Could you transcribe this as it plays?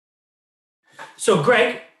So,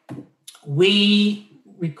 Greg, we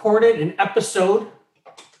recorded an episode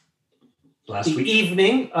last week.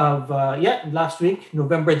 Evening of last week,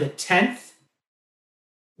 November the 10th,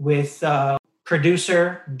 with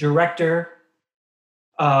producer, director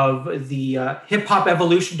of the Hip Hop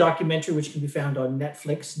Evolution documentary, which can be found on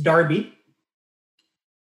Netflix, Darby.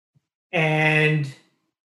 And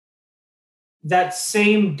that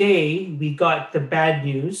same day, we got the bad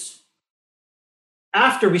news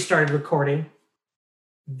after we started recording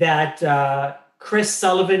that Chris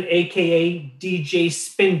Sullivan, aka DJ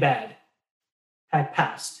Spinbad, had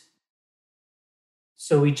passed.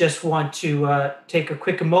 So we just want to take a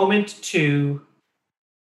quick moment to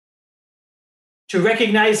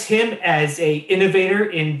recognize him as a innovator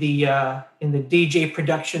in the DJ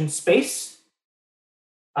production space.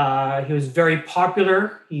 He was very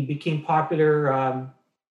popular. He became popular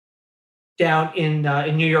down in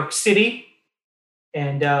New York City,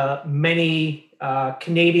 and many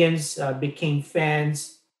Canadians became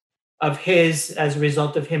fans of his as a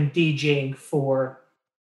result of him DJing for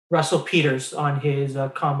Russell Peters on his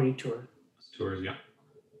comedy tour. Tours, yeah.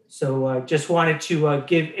 So just wanted to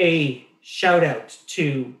give a shout out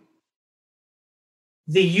to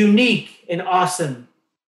the unique and awesome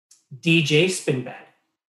DJ Spinbad.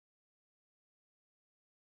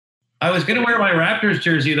 I was going to wear my Raptors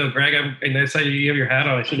jersey though, Greg. And I saw you have your hat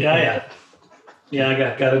on. Yeah, I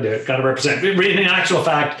got to do it. Got to represent. In actual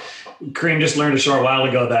fact, Kareem just learned a short while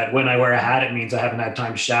ago that when I wear a hat, it means I haven't had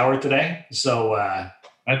time to shower today. So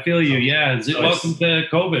I feel you. Yeah. Welcome to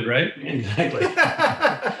COVID, right? Exactly.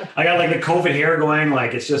 I got like the COVID hair going.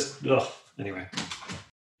 Like it's just, anyway.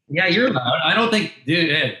 Yeah, you're allowed. I don't think,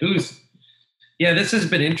 dude, this has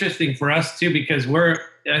been interesting for us too, because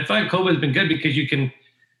I find COVID has been good because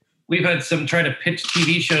we've had some trying to pitch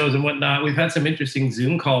TV shows and whatnot. We've had some interesting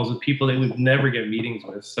Zoom calls with people that we'd never get meetings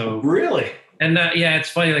with. So really? And it's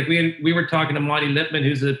funny. Like we were talking to Monty Lippman,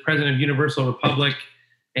 who's the president of Universal Republic,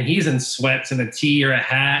 and he's in sweats and a tee or a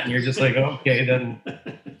hat, and you're just like, okay, then,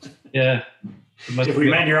 yeah. If we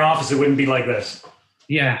met in your office, it wouldn't be like this.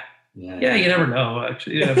 Yeah, you never know,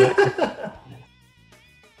 actually. Yeah,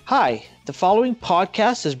 Hi, the following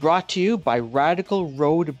podcast is brought to you by Radical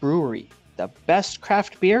Road Brewery, the best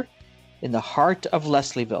craft beer in the heart of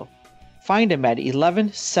Leslieville. Find them at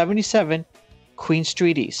 1177 Queen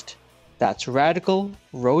Street East. That's Radical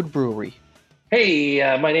Road Brewery. Hey,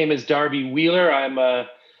 my name is Darby Wheeler. I'm a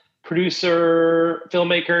producer,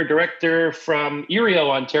 filmmaker, director from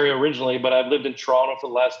Erio, Ontario originally, but I've lived in Toronto for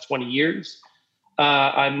the last 20 years.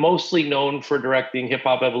 I'm mostly known for directing Hip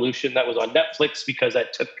Hop Evolution. That was on Netflix because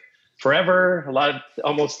that took forever,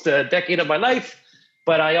 almost a decade of my life.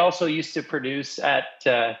 But I also used to produce at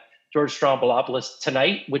George Stroumboulopoulos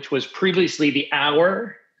Tonight, which was previously The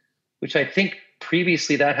Hour, which I think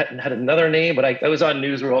previously that had another name, but I was on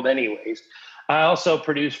Newsworld anyways. I also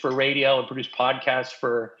produce for radio and produce podcasts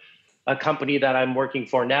for a company that I'm working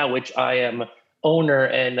for now, which I am owner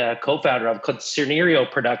and co-founder of, called Scenario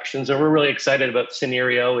Productions. And we're really excited about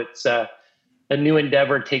Scenario. It's a new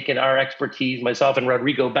endeavor, taking our expertise, myself and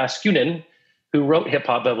Rodrigo Baskunin, who wrote Hip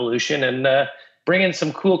Hop Evolution, and bringing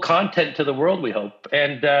some cool content to the world, we hope.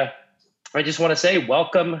 And I just want to say,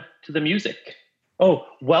 welcome to the music. Oh,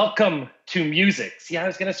 welcome to music. See, I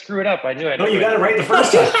was going to screw it up. I knew it. No, you got it right the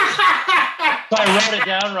first time. So I wrote it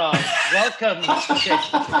down wrong. Welcome.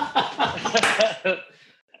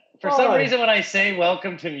 For some reason, when I say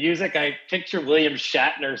welcome to music, I picture William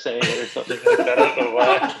Shatner saying it or something like that. I don't know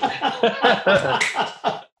why.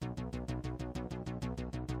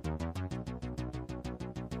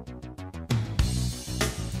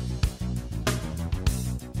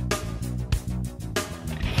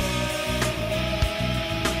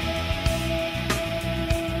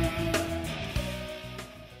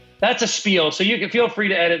 That's a spiel, so you can feel free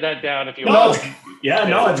to edit that down if you want.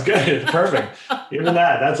 It's good. It's perfect. Even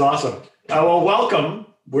that's awesome. Well, welcome.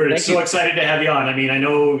 We're so excited to have you on. I mean, I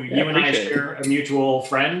know you and I share a mutual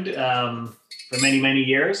friend for many, many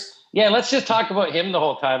years. Yeah, let's just talk about him the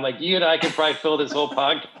whole time. Like, you and I could probably fill this whole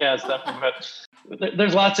podcast up, but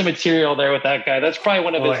there's lots of material there with that guy. That's probably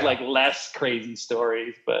one of his like less crazy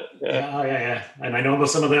stories, but yeah. And I know about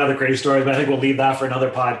some of the other crazy stories, but I think we'll leave that for another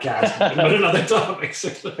podcast, but another topic.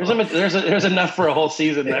 There's enough for a whole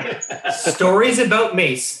season there. Stories about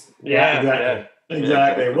Mace. Yeah,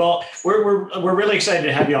 exactly. Well, we're really excited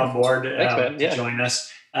to have you on board to join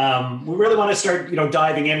us. We really want to start,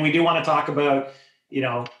 diving in. We do want to talk about,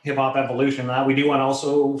 Hip Hop Evolution. We do want to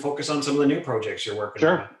also focus on some of the new projects you're working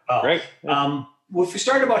on. Sure. Great. Well, if we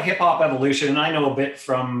start about Hip Hop Evolution, and I know a bit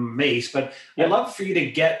from Mace, but I'd love for you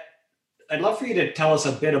to tell us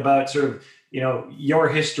a bit about sort of your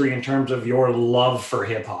history in terms of your love for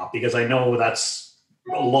hip hop, because I know that's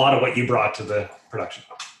a lot of what you brought to the production.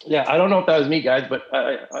 Yeah, I don't know if that was me, guys, but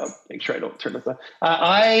I'll make sure I don't turn this on.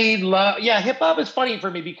 Hip hop is funny for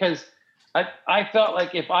me because I felt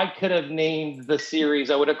like if I could have named the series,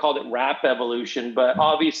 I would have called it Rap Evolution. But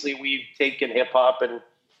obviously, we've taken hip hop and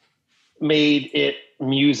made it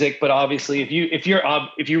music. But obviously, if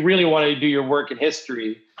you really want to do your work in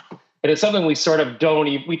history, and it's something we sort of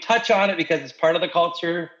we touch on it because it's part of the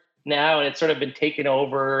culture now, and it's sort of been taken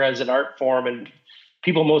over as an art form, and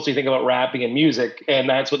people mostly think about rapping and music, and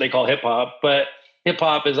that's what they call hip hop. But hip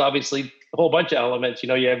hop is obviously a whole bunch of elements. You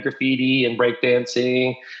have graffiti and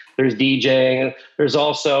breakdancing. There's DJing. There's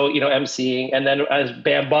also, MCing. And then as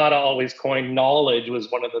Bambaataa always coined, knowledge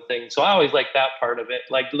was one of the things. So I always liked that part of it,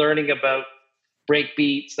 like learning about break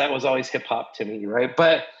beats. That was always hip hop to me, right?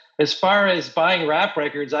 But as far as buying rap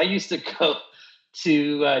records, I used to go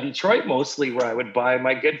to Detroit mostly, where I would buy.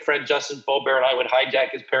 My good friend Justin Faubert and I would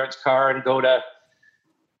hijack his parents' car and go to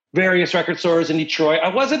various record stores in Detroit.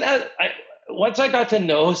 Once I got to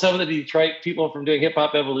know some of the Detroit people from doing Hip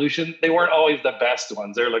Hop Evolution, they weren't always the best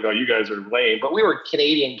ones. They're like, oh, you guys are lame. But we were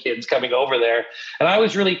Canadian kids coming over there. And I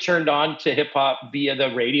was really turned on to hip hop via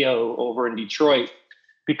the radio over in Detroit,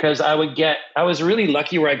 because I was really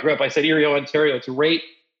lucky where I grew up. I said Erie, Ontario. It's right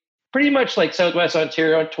pretty much like Southwest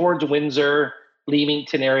Ontario towards Windsor,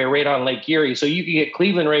 Leamington area, right on Lake Erie. So you could get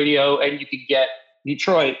Cleveland radio and you could get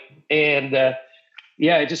Detroit. And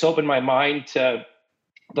it just opened my mind to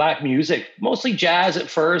Black music, mostly jazz at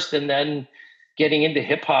first, and then getting into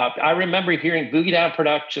hip hop. I remember hearing Boogie Down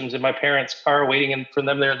Productions in my parents' car, waiting for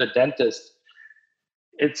them there at the dentist.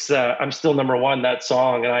 It's I'm Still Number One, that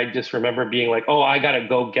song, and I just remember being like, oh, I gotta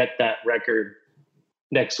go get that record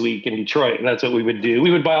next week in Detroit. And that's what we would do.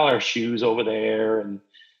 We would buy all our shoes over there and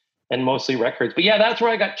mostly records. But yeah, that's where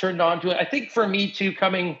I got turned on to it. I think for me too,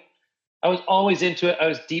 I was always into it. I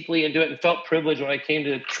was deeply into it and felt privileged when I came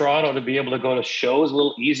to Toronto to be able to go to shows a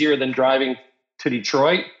little easier than driving to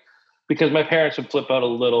Detroit, because my parents would flip out a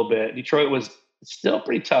little bit. Detroit was still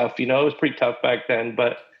pretty tough. It was pretty tough back then,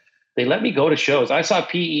 but they let me go to shows. I saw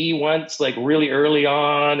PE once, like really early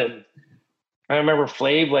on. And I remember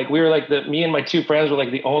Flav, like we were like me and my two friends were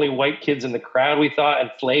like the only white kids in the crowd, we thought.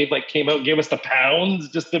 And Flav like came out and gave us the pounds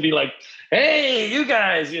just to be like, hey, you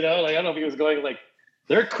guys, like, I don't know if he was going like,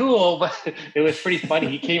 they're cool, but it was pretty funny.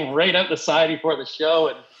 He came right up the side before the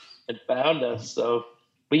show and found us. So,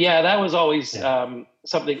 but yeah, that was always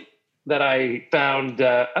something that I found.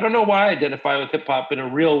 I don't know why I identify with hip hop in a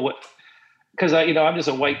real way, because I'm just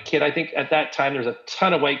a white kid. I think at that time there's a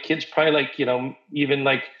ton of white kids, probably like even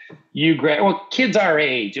like kids our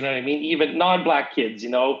age. You know what I mean? Even non-Black kids,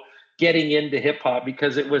 getting into hip hop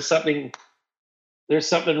because it was something. There's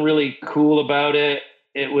something really cool about it.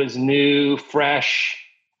 It was new, fresh,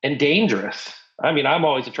 and dangerous. I mean, I'm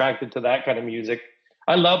always attracted to that kind of music.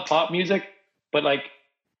 I love pop music, but like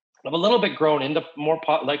I'm a little bit grown into more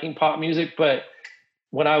liking pop music. But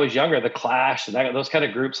when I was younger, the Clash and those kind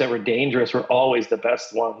of groups that were dangerous were always the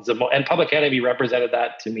best ones. And Public Enemy represented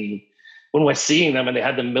that to me. When we're seeing them and they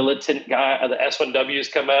had the militant guy, the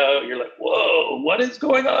S1Ws come out, you're like, whoa, what is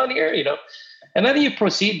going on here? And then you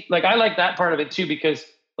proceed. Like I like that part of it too, because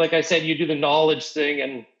like I said, you do the knowledge thing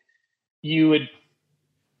and you would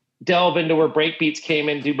delve into where breakbeats came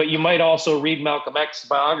into, but you might also read Malcolm X's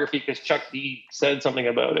biography because Chuck D said something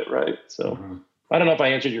about it, right? So I don't know if I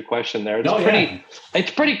answered your question there.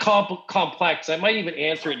 It's pretty complex. I might even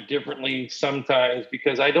answer it differently sometimes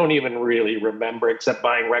because I don't even really remember except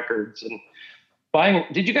buying records and buying.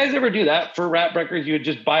 Did you guys ever do that for rap records? You would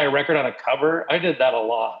just buy a record on a cover? I did that a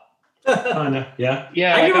lot. Yeah.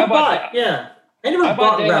 Yeah. I never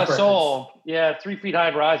bought De La Soul. Yeah, 3 Feet High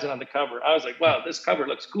and Rising on the cover. I was like, wow, this cover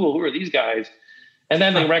looks cool. Who are these guys? And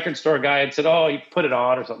then the record store guy had said, oh, he put it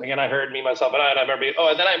on or something. And I heard me, myself, and I remember,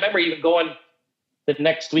 and then I remember even going the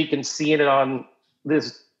next week and seeing it on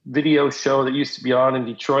this video show that used to be on in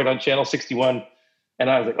Detroit on Channel 61. And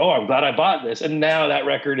I was like, oh, I'm glad I bought this. And now that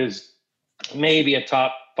record is maybe a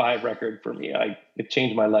top 5 record for me. It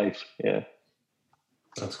changed my life. Yeah.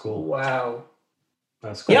 That's cool. Wow.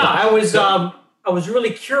 That's cool. Yeah, I was really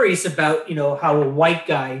curious about, how a white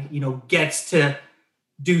guy, gets to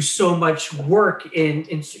do so much work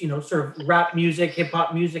in sort of rap music, hip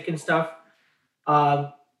hop music and stuff.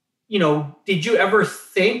 Did you ever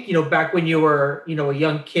think, back when you were, a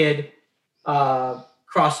young kid,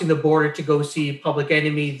 crossing the border to go see Public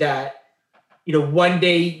Enemy that, one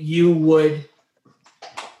day you would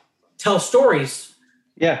tell stories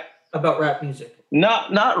about rap music?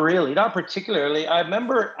 Not really, not particularly.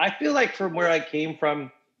 I feel like from where I came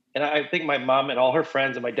from, and I think my mom and all her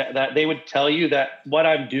friends and my dad, that they would tell you that what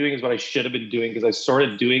I'm doing is what I should have been doing, because I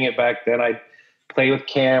started doing it back then. I'd play with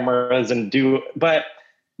cameras and but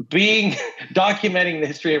documenting the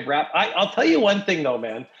history of rap. I'll tell you one thing though,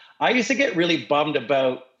 man. I used to get really bummed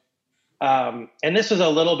about, and this was a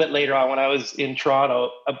little bit later on when I was in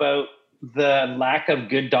Toronto, about the lack of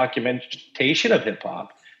good documentation of hip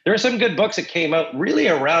hop. There are some good books that came out really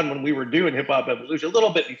around when we were doing Hip Hop Evolution, a little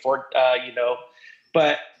bit before,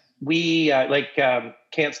 but we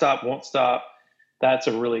Can't Stop, Won't Stop. That's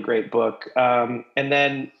a really great book. And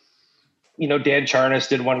then, Dan Charnas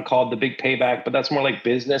did one called The Big Payback, but that's more like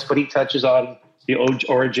business, but he touches on the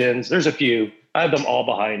origins. There's a few. I have them all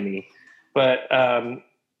behind me. But I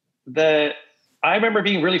remember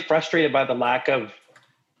being really frustrated by the lack of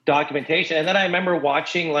documentation. And then I remember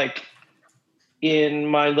watching, in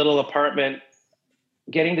my little apartment,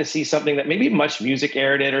 getting to see something that maybe Much Music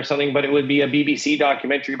aired it or something, but it would be a BBC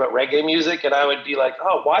documentary about reggae music. And I would be like,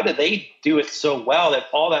 oh, why do they do it so well? That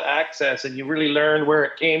all that access, and you really learn where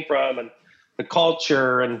it came from and the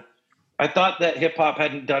culture. And I thought that hip hop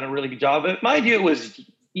hadn't done a really good job of it. Mind you, it was,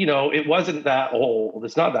 it wasn't that old.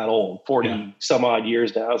 It's not that old, 40 some odd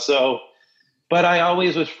years now. So, but I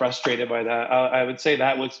always was frustrated by that. I would say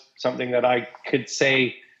that was something that I could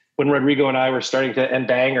say when Rodrigo and I were starting to, and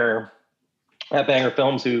Banger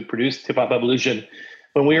Films, who produced Hip Hop Evolution,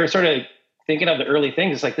 when we were sort of thinking of the early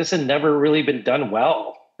things, it's like, this had never really been done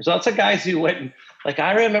well. There's lots of guys who went,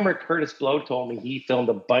 I remember Curtis Blow told me he filmed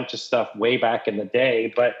a bunch of stuff way back in the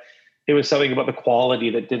day, but it was something about the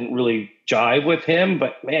quality that didn't really jive with him.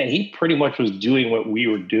 But man, he pretty much was doing what we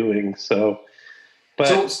were doing. So,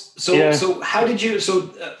 so how did you,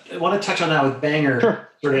 I want to touch on that with Banger. Sure.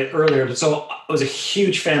 Sort of earlier, so I was a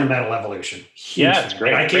huge fan of Metal Evolution. It's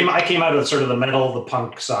great. I came out of sort of the metal, the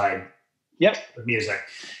punk side. Yep. Of music.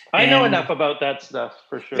 I know enough about that stuff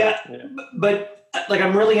for sure. Yeah. But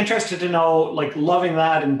I'm really interested to know, loving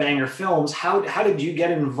that in Banger Films, how did you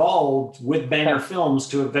get involved with Banger Films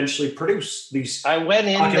to eventually produce these? I went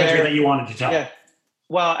in there that you wanted to tell. Yeah.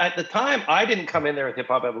 Well, at the time, I didn't come in there with Hip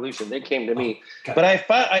Hop Evolution. They came to me. Okay. But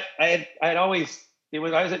I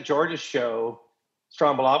was at George's show,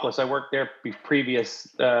 Strombolopolis. I worked there previous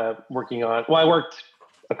working on. Well, I worked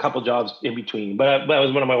a couple jobs in between, but that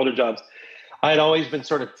was one of my older jobs. I had always been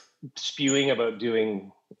sort of spewing about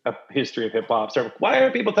doing a history of hip hop. So why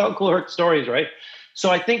are people telling cool stories, right?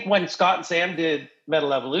 So I think when Scott and Sam did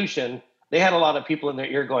Metal Evolution, they had a lot of people in their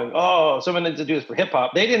ear going, "Oh, someone needs to do this for hip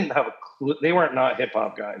hop." They didn't have a clue. They weren't not hip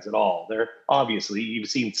hop guys at all. They're obviously, you've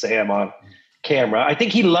seen Sam on camera. I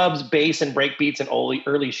think he loves bass and break beats and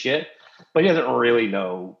early shit, but he doesn't really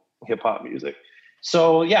know hip hop music.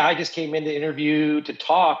 So yeah, I just came in to interview, to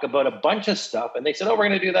talk about a bunch of stuff. And they said, oh, we're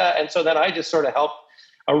going to do that. And so then I just sort of helped.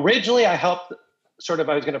 Originally, I helped I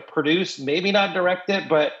was going to produce, maybe not direct it,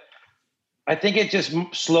 but I think it just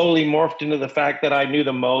slowly morphed into the fact that I knew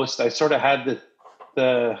the most. I sort of had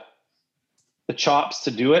the chops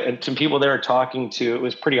to do it. And some people they were talking to, it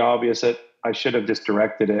was pretty obvious that I should have just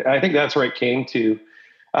directed it. I think that's where it came to.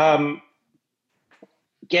 I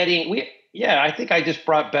think I just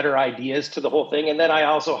brought better ideas to the whole thing. And then I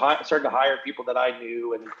also started to hire people that I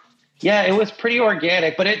knew. And yeah, it was pretty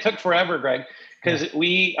organic, but it took forever, Greg, because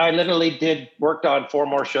I literally worked on 3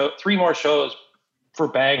 more shows for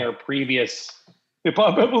Banger previous Hip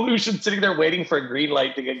Hop Evolution, sitting there waiting for a green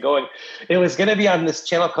light to get going. It was going to be on this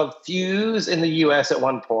channel called Fuse in the US at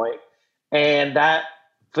one point, and that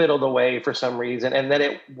fiddled away for some reason. And then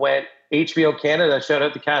it went HBO Canada, shout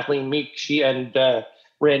out to Kathleen Meek, she and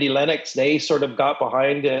Randy Lennox, they sort of got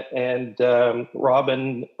behind it, and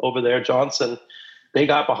Robin over there, Johnson, they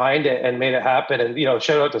got behind it and made it happen. And,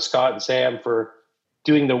 shout out to Scott and Sam for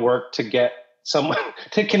doing the work to get someone,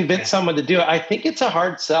 to convince someone to do it. I think it's a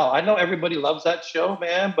hard sell. I know everybody loves that show,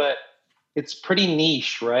 man, but it's pretty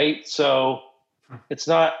niche, right? So it's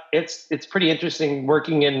pretty interesting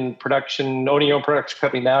working in production, owning your own production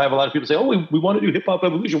company now. I have a lot of people say, oh, we want to do Hip Hop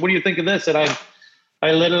Evolution. What do you think of this? And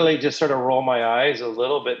I literally just sort of roll my eyes a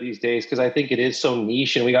little bit these days because I think it is so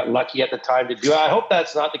niche and we got lucky at the time to do it. I hope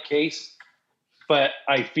that's not the case, but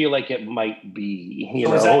I feel like it might be,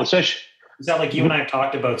 Is that like you and I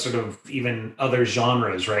talked about sort of even other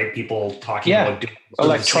genres, right? People talking about doing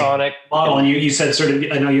electronic model. And you said sort of,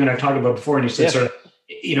 I know you and I talked about before, and you said sort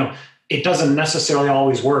of, it doesn't necessarily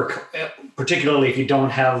always work, particularly if you don't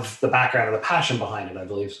have the background or the passion behind it, I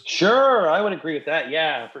believe. Sure, I would agree with that.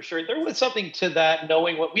 Yeah, for sure. There was something to that,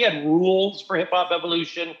 knowing what we had rules for Hip Hop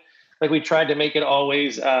Evolution. Like we tried to make it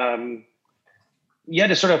always, you had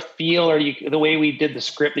to sort of feel, the way we did the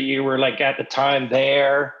script that you were like at the time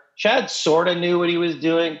there, Shad sort of knew what he was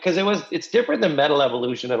doing because it's different than Metal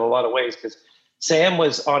Evolution in a lot of ways because Sam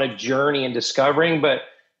was on a journey in discovering, but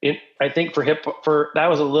I think for that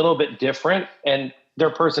was a little bit different, and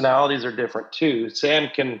their personalities are different too.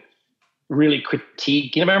 Sam can really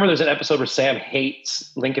critique. You remember there's an episode where Sam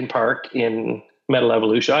hates Linkin Park in Metal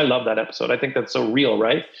Evolution. I love that episode. I think that's so real,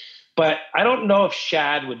 right? But I don't know if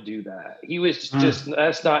Shad would do that. He was just,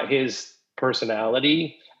 that's not his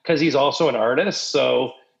personality because he's also an artist.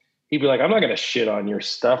 So he'd be like, I'm not going to shit on your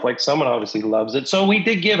stuff. Like someone obviously loves it. So we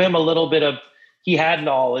did give him a little bit of, he had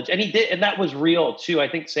knowledge and he did. And that was real too. I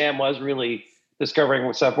think Sam was really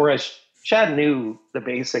discovering stuff. Whereas Shad knew the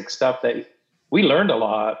basic stuff that we learned a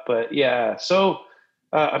lot, but yeah. So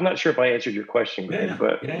I'm not sure if I answered your question, Greg,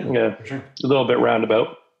 but yeah, sure. A little bit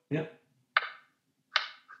roundabout. Yep.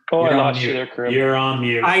 Oh, I lost you there, Karim. You're on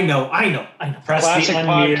mute. I know. Press classic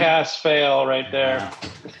podcast fail right there.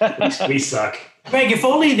 We suck. Greg, if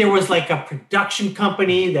only there was like a production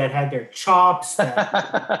company that had their chops,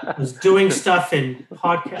 that was doing stuff in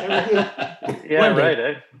podcast. Yeah, right.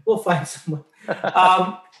 Eh? We'll find someone.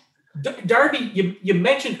 Darby, you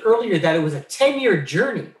mentioned earlier that it was a 10-year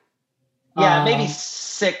journey. Yeah, maybe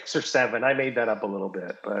 6 or 7. I made that up a little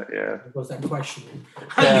bit, but yeah. There goes that question.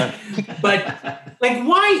 Yeah. But like,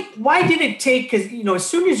 why did it take? Because as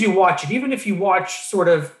soon as you watch it, even if you watch sort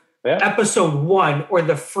of episode 1 or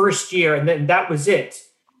the first year, and then that was it.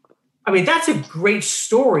 I mean, that's a great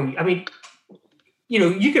story. I mean,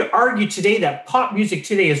 you could argue today that pop music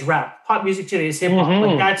today is rap. Pop music today is hip hop.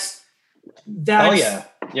 Like that's. Oh yeah.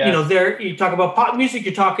 There you talk about pop music.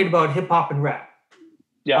 You're talking about hip hop and rap.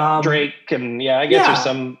 Yeah, Drake and I guess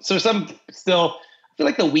there's some still. I feel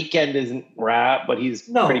like The Weeknd isn't rap, but he's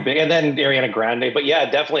pretty big. And then Ariana Grande, but yeah,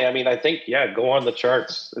 definitely. I mean, I think go on the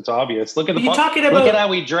charts. It's obvious. Look at look at how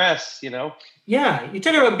we dress. Yeah, you're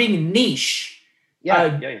talking about being niche.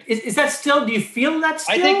 Yeah, Is that still? Do you feel that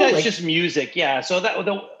still? I think that's just music. Yeah. So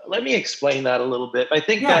let me explain that a little bit. I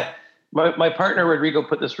think that my partner Rodrigo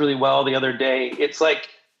put this really well the other day. It's like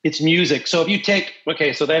it's music. So if you take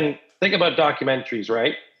so then. Think about documentaries,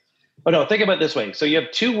 right? Oh no, think about it this way. So you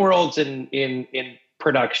have 2 worlds in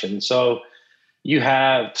production. So you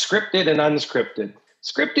have scripted and unscripted.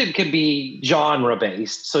 Scripted could be genre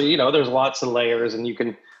based. So there's lots of layers, and you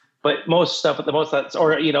can. But most stuff at the most that's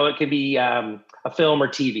it could be a film or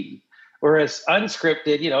TV. Whereas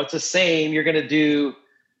unscripted, it's the same. You're going to do.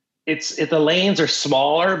 The lanes are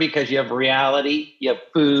smaller because you have reality, you have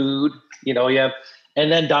food, you have. And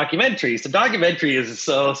then documentary. So documentary is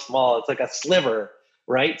so small. It's like a sliver,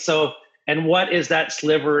 right? So, and what is that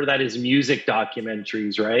sliver that is music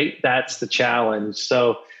documentaries, right? That's the challenge.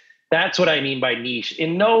 So that's what I mean by niche.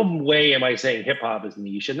 In no way am I saying hip hop is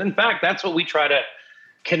niche. And in fact, that's what we try to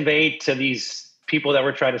convey to these people that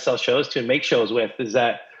we're trying to sell shows to and make shows with is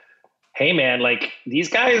that, hey man, like these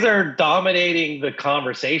guys are dominating the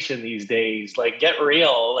conversation these days. Like get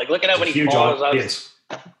real. Like look at how many followers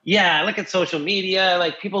Yeah, look at social media.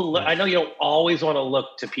 Like people, I know you don't always want to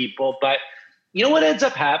look to people, but what ends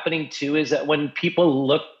up happening too is that when people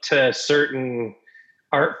look to certain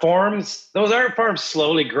art forms, those art forms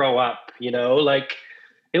slowly grow up. Like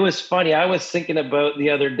it was funny. I was thinking about the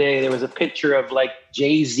other day. There was a picture of like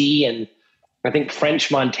Jay-Z and I think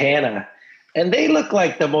French Montana, and they look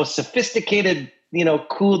like the most sophisticated,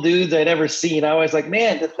 cool dudes I'd ever seen. I was like,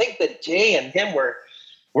 man, to think that Jay and him were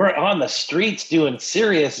on the streets doing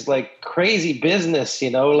serious, like crazy business,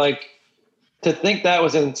 like to think that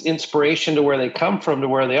was an inspiration to where they come from to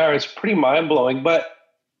where they are is pretty mind blowing. But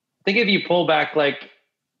I think if you pull back like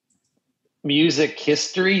music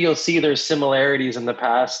history, you'll see there's similarities in the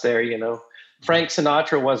past there, Frank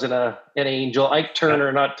Sinatra wasn't an angel. Ike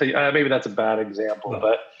Turner, not to, maybe that's a bad example,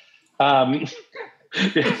 but I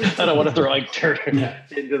don't want to throw Ike Turner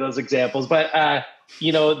into those examples, but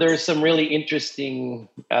there's some really interesting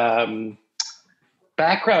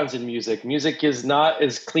backgrounds in music. Music is not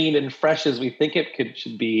as clean and fresh as we think it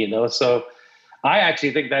should be, So I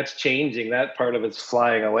actually think that's changing. That part of it's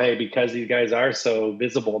flying away because these guys are so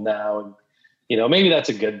visible now, and maybe that's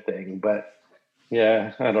a good thing. But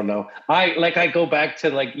yeah, I don't know. I go back to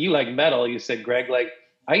like you like metal. You said, Greg, like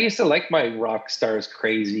I used to like my rock stars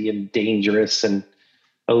crazy and dangerous and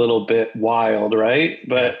a little bit wild, right?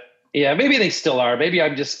 But yeah, maybe they still are. Maybe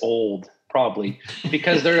I'm just old, probably,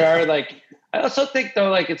 because there are like, I also think though,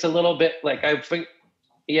 like it's a little bit like, I think,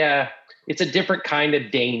 it's a different kind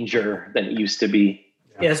of danger than it used to be.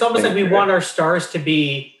 Yeah, it's almost like we want our stars to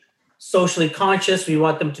be socially conscious. We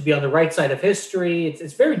want them to be on the right side of history.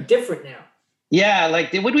 It's very different now. Yeah,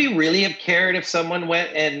 like would we really have cared if someone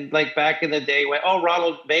went and like back in the day went, oh,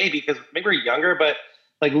 Ronald May, because maybe we're younger, but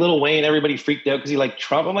like Lil Wayne, everybody freaked out because he liked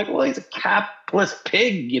Trump. I'm like, well, he's a capitalist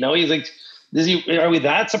pig, you know. He's like, are we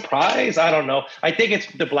that surprised? I don't know. I think it's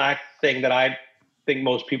the black thing that I think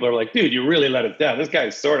most people are like, dude, you really let it down. This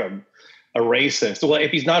guy's sort of a racist. Well,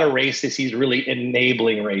 if he's not a racist, he's really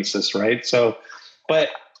enabling racist, right? So, but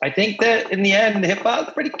I think that in the end, hip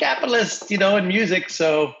hop's pretty capitalist, you know, in music.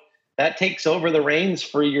 So that takes over the reins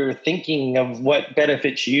for your thinking of what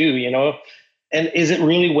benefits you, you know. And is it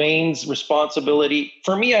really Wayne's responsibility?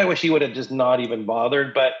 For me, I wish he would have just not even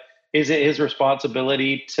bothered. But is it his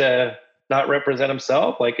responsibility to not represent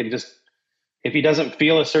himself? Like, and just if he doesn't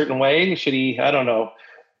feel a certain way, should he? I don't know.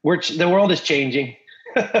 The world is changing.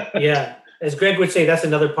 Yeah. As Greg would say, that's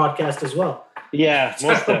another podcast as well. Yeah,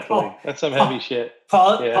 most definitely. That's some heavy shit.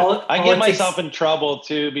 I get myself in trouble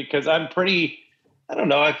too because I'm pretty, I don't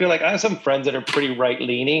know, I feel like I have some friends that are pretty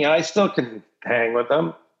right-leaning and I still can hang with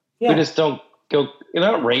them. Yeah. We just don't go, you're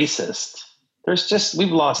not racist. There's just,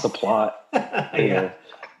 we've lost the plot. Yeah.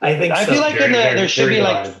 I think I so. feel like there should be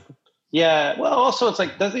like, yeah, well, also it's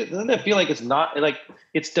like, doesn't it feel like it's not, like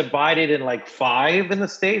it's divided in like 5 in the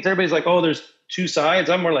States? Everybody's like, oh, there's 2 sides.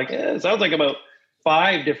 I'm more like, it sounds like about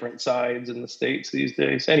 5 different sides in the States these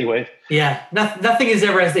days. Anyway. Yeah. Nothing is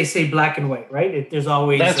ever, as they say, black and white, right? There's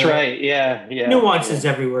always. That's right. Yeah. Nuances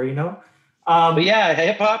everywhere, you know? But yeah,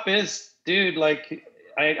 hip hop is, dude, like,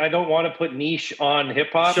 I don't want to put niche on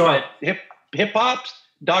hip hop, sure. But hip hop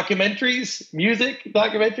documentaries, music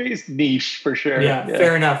documentaries, niche for sure. Yeah.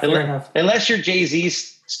 Fair enough. Unless you're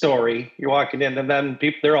Jay-Z's story, you're walking in and then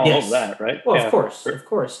people, they're all over that, right? Well, of course.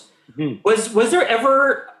 Mm-hmm. Was there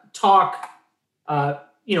ever talk,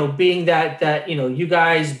 being that you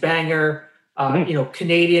guys, Banger,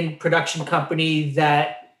 Canadian production company,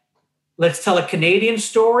 that let's tell a Canadian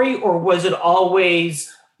story, or was it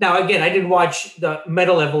always? Now again, I didn't watch the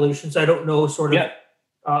Metal Evolution, so I don't know sort of. Yeah.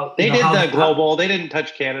 They did the global. They didn't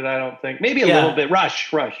touch Canada, I don't think. Maybe a little bit. Rush.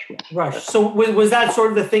 So was that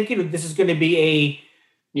sort of the thinking? This is going to be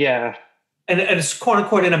and it's quote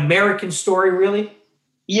unquote an American story, really?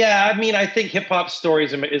 Yeah, I mean, I think hip hop story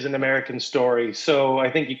is an American story. So I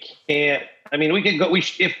think you can't. I mean, we could go.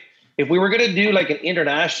 If we were going to do like an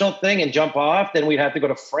international thing and jump off, then we'd have to go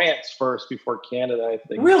to France first before Canada, I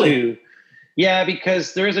think. Really? Too. Yeah,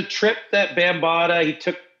 because there is a trip that Bambaataa, he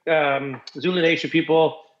took Zulu Nation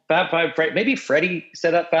people, Fab Five, maybe Freddie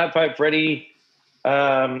set up Fab Five Freddy,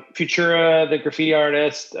 Futura, the graffiti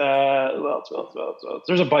artist. Who else?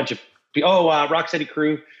 There's a bunch of people. Rocksteady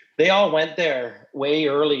Crew. They all went there way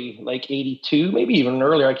early, like 82, maybe even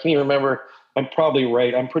earlier. I can't even remember. I'm probably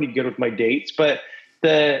right. I'm pretty good with my dates. But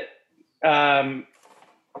I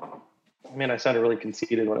sounded really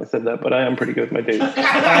conceited when I said that, but I am pretty good with my dates.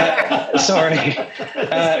 Sorry.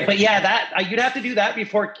 But yeah, you'd have to do that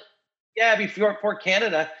before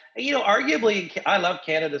Canada. You know, arguably, I love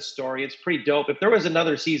Canada's story. It's pretty dope. If there was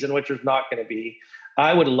another season, which there's not going to be,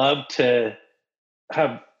 I would love to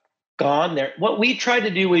have gone there. What we tried to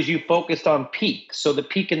do is you focused on peak. So the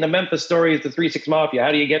peak in the Memphis story is the 3 6 Mafia.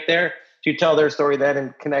 How do you get there? So you tell their story then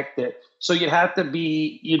and connect it. So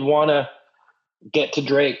you'd want to get to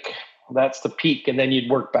Drake. That's the peak. And then you'd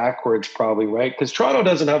work backwards probably, right? Because Toronto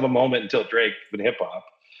doesn't have a moment until Drake with hip hop.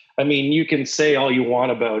 I mean, you can say all you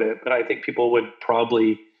want about it, but I think people would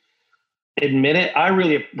probably admit it.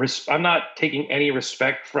 I'm not taking any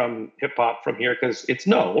respect from hip hop from here because it's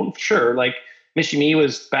known, sure. Like Michie Mee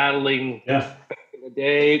was battling back in the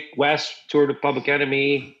day. West toured with Public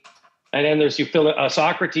Enemy. And then there's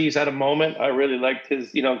Socrates had a moment. I really liked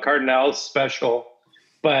his, Cardinals special.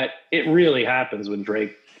 But it really happens when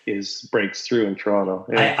Drake breaks through in Toronto.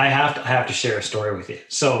 Yeah. I have to share a story with you.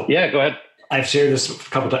 So yeah, go ahead. I've shared this a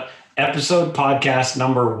couple of times. Episode podcast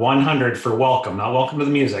number 100 for Welcome, not Welcome to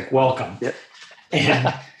the Music, Welcome. Yep.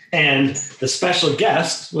 And the special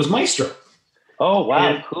guest was Maestro. Oh,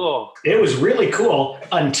 wow, cool. It was really cool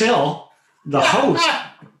until the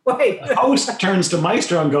host turns to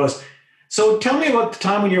Maestro and goes, so tell me about the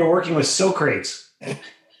time when you were working with Socrates.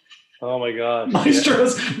 Oh my God.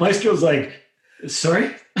 Maestro's like,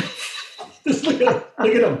 sorry? Just look at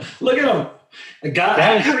him.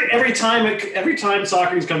 Every time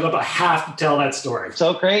Socrates comes up, I have to tell that story.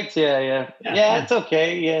 Socrates, yeah, it's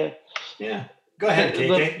okay, yeah. Go ahead,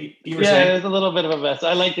 KK. You were saying? It was a little bit of a mess.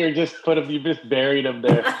 I like you just buried him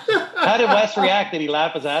there. How did Wes react? Did he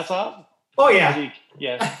laugh his ass off? Oh yeah.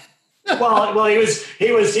 Yeah. Well, he was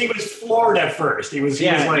floored at first. He was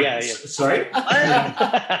like, sorry.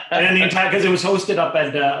 And then the entire, because it was hosted up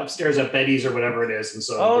at upstairs at Betty's or whatever it is, and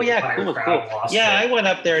so cool. Yeah, I went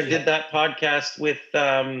up there and did that podcast with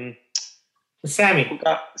Sammy.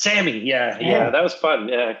 Sammy, yeah, that was fun.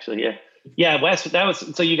 Yeah, actually, yeah. Yeah, Wes. That was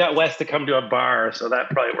so you got Wes to come to a bar, so that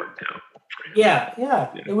probably worked out. Yeah,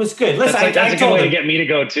 it was good. Listen, that's a good way to get me to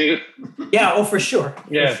go too. Yeah, oh, for sure.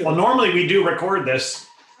 Yeah. For sure. Well, normally we do record this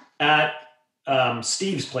at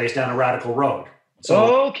Steve's place down at Radical Road.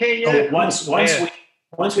 So okay, yeah. So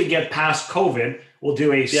once we get past COVID, we'll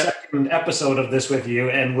do a second episode of this with you,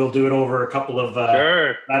 and we'll do it over a couple of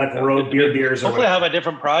Radical Road beers. Hopefully, I have a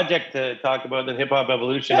different project to talk about than Hip Hop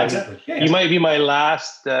Evolution. Yeah, exactly. You might be my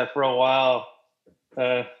last for a while.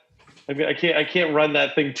 I can't run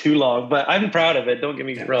that thing too long, but I'm proud of it. Don't get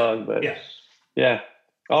me wrong, but yeah,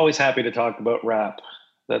 always happy to talk about rap.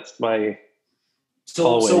 That's my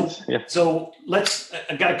So let's.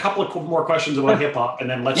 I got a couple of more questions about hip hop, and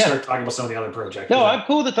then let's start talking about some of the other projects. No, I'm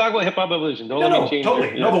cool to talk about Hip Hop Evolution.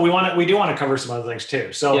 Totally. No, but we do want to cover some other things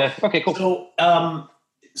too. So okay, cool.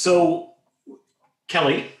 So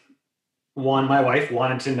Kelly, my wife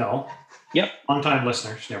wanted to know. Yep. Long-time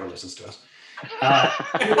listener. She never listens to us. We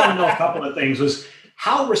want to know a couple of things. Was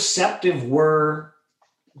how receptive were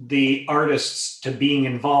the artists to being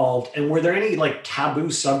involved, and were there any like taboo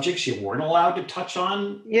subjects you weren't allowed to touch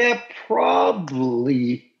on? Yeah,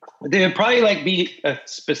 probably. There'd probably like be a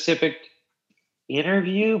specific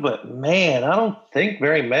interview, but man, I don't think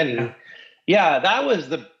very many. Yeah, that was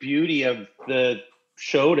the beauty of the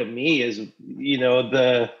show to me is,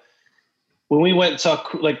 when we went and saw,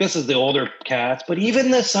 like, this is the older cast, but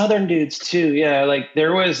even the Southern dudes too. Yeah, like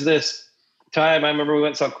there was this time I remember we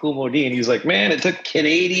went and saw Kool Moe Dee, and he was like, man, it took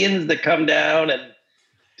Canadians to come down and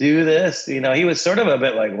do this. He was sort of a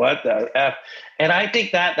bit like, what the F? And I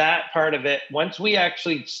think that part of it, once we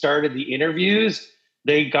actually started the interviews,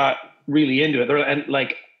 they got really into it. And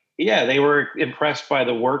like, yeah, they were impressed by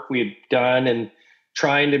the work we had done and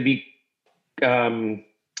trying to be,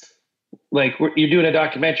 like you're doing a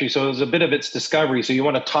documentary. So it was a bit of its discovery. So you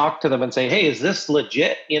want to talk to them and say, hey, is this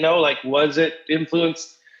legit? Like, was it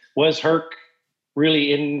influenced? Was Herc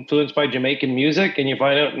really influenced by Jamaican music? And you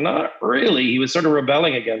find out, not really. He was sort of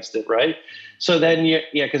rebelling against it, right? So then,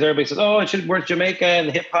 because everybody says, oh, where's Jamaica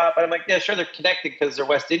and hip hop? And I'm like, yeah, sure, they're connected because they're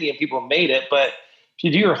West Indian people made it. But if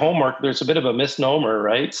you do your homework, there's a bit of a misnomer,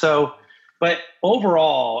 right? So, but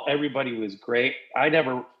overall, everybody was great. I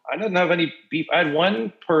didn't have any beef. I had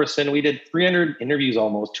one person, we did 300 interviews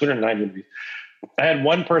almost, 290 interviews. I had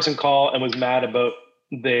one person call and was mad about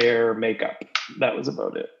their makeup. That was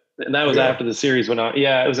about it. And that was after the series went on.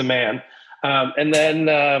 Yeah, it was a man. And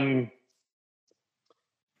then,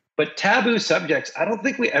 but taboo subjects, I don't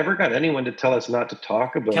think we ever got anyone to tell us not to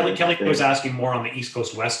talk about it. Kelly was asking more on the East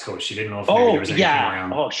Coast, West Coast. She didn't know if maybe there was anything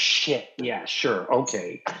around. Oh, shit. Yeah, sure.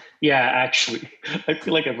 Okay. Yeah, actually, I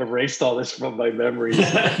feel like I've erased all this from my memory.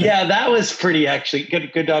 Yeah, that was pretty, actually,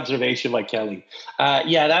 good observation by Kelly.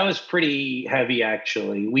 Yeah, that was pretty heavy,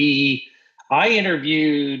 actually. I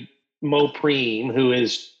interviewed Mo Preem, who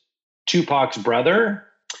is Tupac's brother.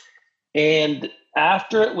 And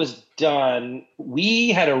after it was done, we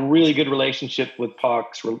had a really good relationship with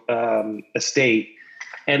Pac's estate,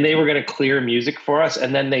 and they were going to clear music for us.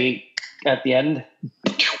 And then they, at the end,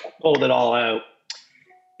 pulled it all out.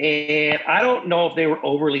 And I don't know if they were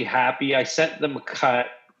overly happy. I sent them a cut.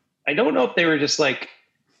 I don't know if they were just like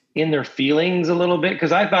in their feelings a little bit,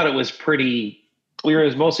 because I thought it was it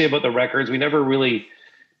was mostly about the records. We never really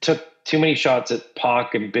took too many shots at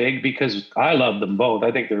Pac and Big, because I love them both.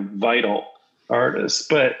 I think they're vital artists,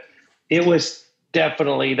 but it was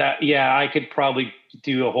definitely that. Yeah, I could probably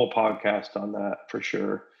do a whole podcast on that for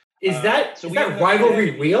sure. Is that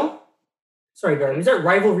rivalry real? Sorry, Darby. Is that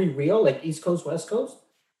rivalry real, like East Coast, West Coast?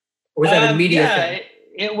 Or was that a media thing?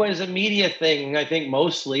 It was a media thing, I think,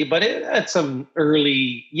 mostly, but it had some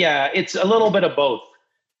early, it's a little bit of both,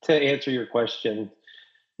 to answer your question.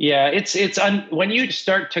 Yeah, when you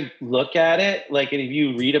start to look at it, like, and if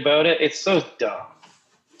you read about it, it's so dumb.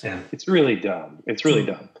 Yeah. It's really dumb. It's really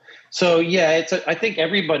dumb. So yeah, I think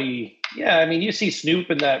everybody, I mean, you see Snoop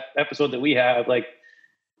in that episode that we have, like,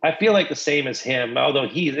 I feel like the same as him, although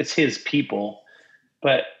it's his people,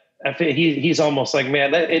 but I feel he's almost like,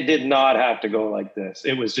 man, it did not have to go like this.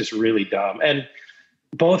 It was just really dumb. And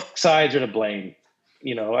both sides are to blame.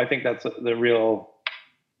 I think that's the real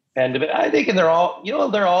end of it. I think, and they're all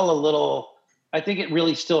a little, I think it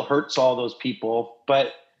really still hurts all those people,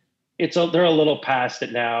 but they're a little past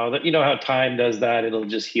it now. That, how time does that. It'll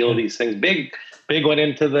just heal these things. Big went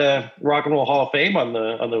into the Rock and Roll Hall of Fame on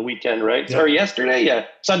the weekend, right? Yeah. Or yesterday? Yeah.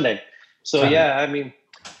 Sunday. So Sunday. Yeah, I mean,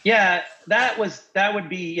 yeah, that would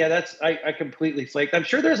be, that's, I completely flaked. I'm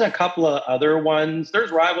sure there's a couple of other ones.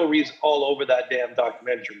 There's rivalries all over that damn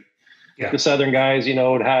documentary. Yeah. The Southern guys,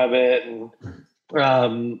 would have it.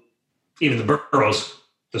 And even the Burrows.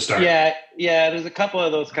 to start. Yeah. There's a couple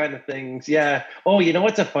of those kind of things. Yeah. Oh, you know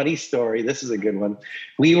what's a funny story? This is a good one.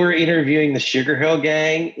 We were interviewing the Sugar Hill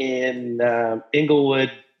Gang in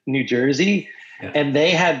Inglewood, New Jersey, and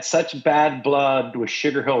they had such bad blood with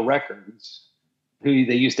Sugar Hill Records, who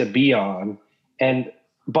they used to be on, and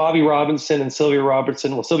Bobby Robinson and Sylvia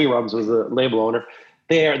Robertson. Well, Sylvia Robinson was the label owner.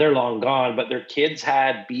 They're long gone, but their kids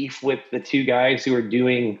had beef with the two guys who were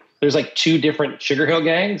doing. There's like two different Sugar Hill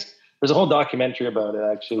gangs. There's a whole documentary about it,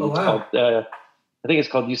 actually. It's called, I think it's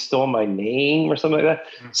called "You Stole My Name" or something like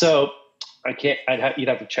that. So you'd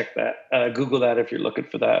have to check that. Google that if you're looking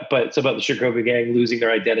for that. But it's about the Sugar Hill Gang losing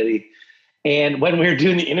their identity. And when we were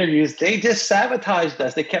doing the interviews, they just sabotaged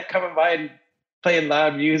us. They kept coming by and playing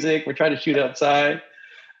loud music. We're trying to shoot outside.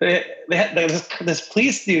 This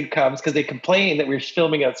police dude comes because they complained that we were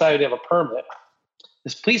filming outside. We didn't have a permit.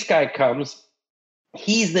 This police guy comes.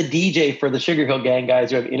 He's the DJ for the Sugar Hill Gang guys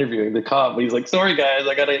who I'm interviewing, the cop. He's like, "Sorry guys,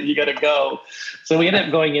 you gotta go." So we ended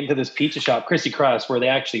up going into this pizza shop, Crispy Crust, where they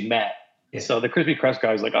actually met. Yeah. So the Crispy Crust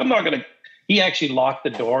guy was like, "I'm not gonna." He actually locked the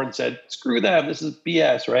door and said, "Screw them, this is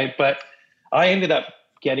BS," right? But I ended up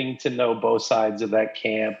getting to know both sides of that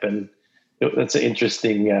camp, and it's an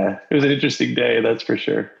interesting. It was an interesting day, that's for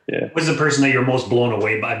sure. Yeah. What's the person that you're most blown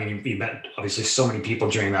away by? I mean, you met obviously so many people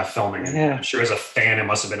during that filming, and I'm sure as a fan, it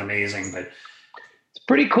must have been amazing. But it's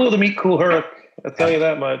pretty cool to meet Kool Herc. I'll tell you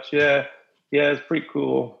that much. Yeah, it's pretty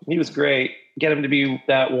cool. He was great. Get him to be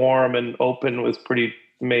that warm and open was pretty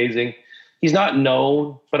amazing. He's not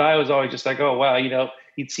known, but I was always just like, oh wow,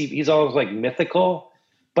 he's always like mythical.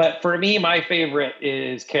 But for me, my favorite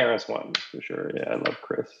is KRS-One for sure. Yeah, I love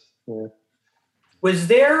Chris. Yeah. Was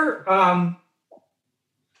there,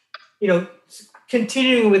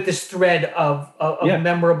 continuing with this thread of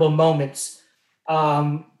memorable moments,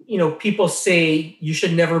 people say you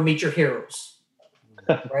should never meet your heroes,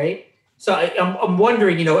 right? So I'm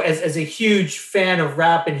wondering, as a huge fan of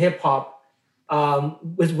rap and hip hop,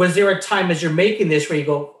 was there a time as you're making this where you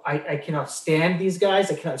go, I cannot stand these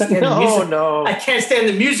guys. I cannot stand the music. No. I can't stand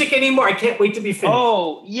the music anymore. I can't wait to be finished.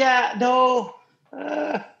 Oh, yeah, no.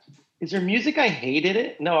 Is there music I hated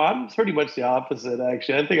it? No, I'm pretty much the opposite,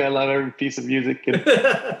 actually. I think I love every piece of music in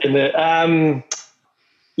it.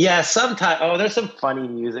 Yeah, sometimes. Oh, there's some funny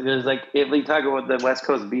music. There's like, if we talk about the West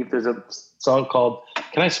Coast beef, there's a song called,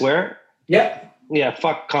 can I swear? Yeah. Yeah,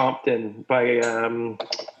 Fuck Compton by,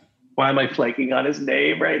 why am I flaking on his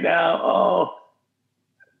name right now?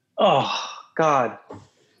 Oh, God.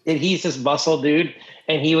 And he's this muscle dude,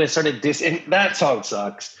 and he was sort of and that song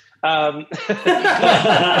sucks. No,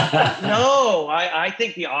 I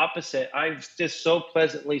think the opposite. I'm just so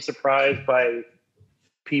pleasantly surprised by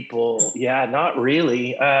people. Yeah, not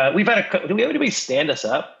really. We've had do we have anybody stand us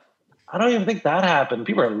up? I don't even think that happened.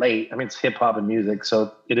 People are late. I mean, it's hip hop and music,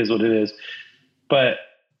 so it is what it is. But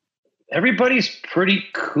everybody's pretty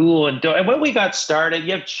cool. And when we got started,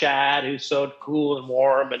 you have Chad, who's so cool and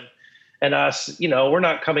warm, and us, we're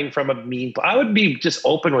not coming from a mean. I would be just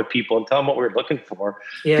open with people and tell them what we were looking for.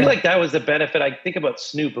 Yeah. I feel like that was the benefit. I think about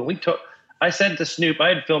Snoop, and I said to Snoop, I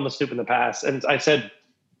had filmed with Snoop in the past, and I said,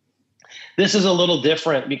 this is a little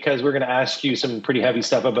different because we're going to ask you some pretty heavy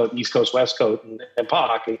stuff about East Coast, West Coast, and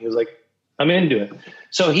Pac. And he was like, I'm into it.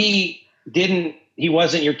 So he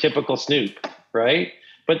wasn't your typical Snoop, right?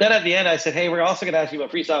 But then at the end, I said, hey, we're also going to ask you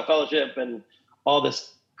about Freestyle Fellowship and all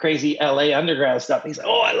this crazy LA underground stuff. He's like,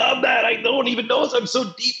 oh, I love that. I don't even know. I'm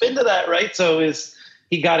so deep into that, right? So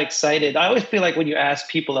he got excited. I always feel like when you ask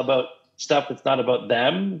people about stuff that's not about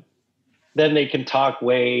them, then they can talk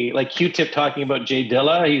way, like Q-Tip talking about Jay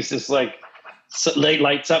Dilla. He's just like,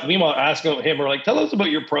 lights up. Meanwhile, asking him, we're like, tell us about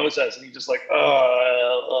your process. And he's just like,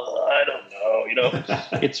 I don't know.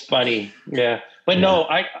 It's funny. Yeah. But no,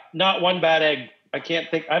 not one bad egg. I can't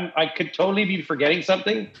think. I could totally be forgetting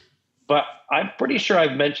something, but I'm pretty sure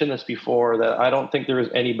I've mentioned this before that I don't think there was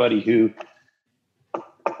anybody who,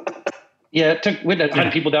 we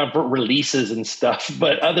had people down for releases and stuff.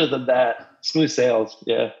 But other than that, smooth sales.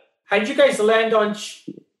 Yeah. How did you guys land on?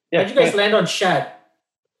 Land on Shad?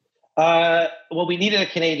 Well, we needed a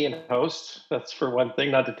Canadian host. That's for one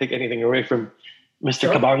thing. Not to take anything away from Mr.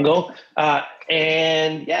 Kabongo.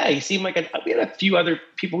 And yeah, he seemed like we had a few other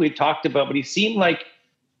people we talked about, but he seemed like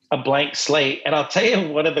a blank slate. And I'll tell you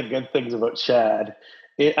one of the good things about Shad.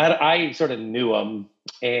 I sort of knew him,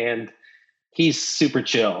 and he's super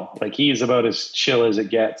chill. Like, he's about as chill as it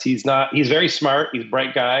gets. He's very smart. He's a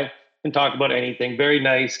bright guy, can talk about anything, very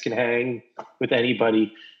nice, can hang with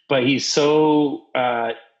anybody, but he's so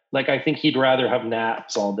Like, I think he'd rather have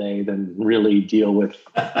naps all day than really deal with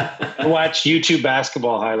watch YouTube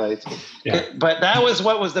basketball highlights. Yeah. But that was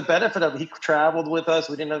what was the benefit of it. He traveled with us.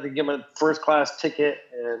 We didn't have to give him a first class ticket,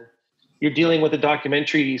 and you're dealing with a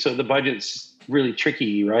documentary, so the budget's really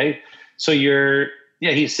tricky, right? So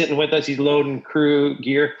he's sitting with us. He's loading crew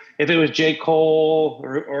gear. If it was J. Cole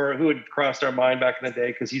or who had crossed our mind back in the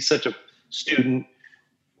day, because he's such a student,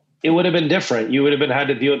 it would have been different. You would have had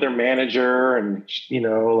to deal with their manager, and it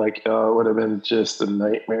would have been just a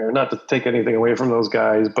nightmare. Not to take anything away from those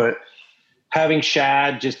guys, but having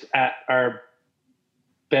Shad just at our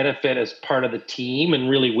benefit as part of the team and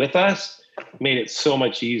really with us made it so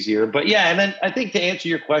much easier. But yeah, and then I think to answer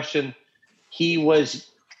your question, he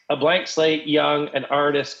was a blank slate, young, an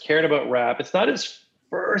artist, cared about rap. It's not his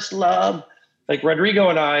first love. Like, Rodrigo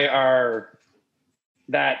and I are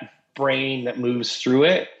that brain that moves through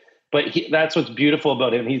it. But that's what's beautiful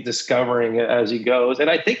about him. He's discovering it as he goes. And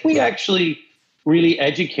I think we actually really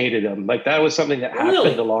educated him. Like, that was something that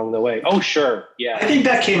happened along the way. Oh, sure. Yeah. I think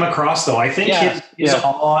that came across, though. I think his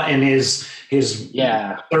awe and his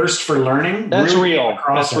thirst for learning. That's really real.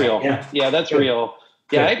 That's real. Yeah, that's real.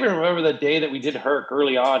 Yeah, I even remember the day that we did Herc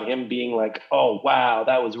early on, him being like, oh, wow,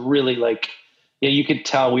 that was really like, you could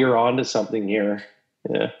tell we were onto something here.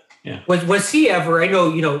 Yeah. Was he ever, I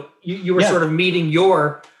know, you were sort of meeting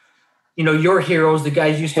your heroes, the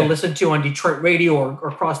guys you used to listen to on Detroit radio or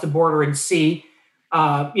across the border and see,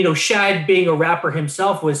 Shad being a rapper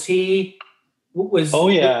himself, was he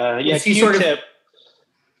Q-Tip. sort of,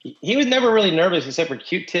 he was never really nervous except for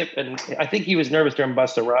Q-Tip, and I think he was nervous during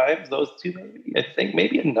Busta Rhymes, those two maybe. I think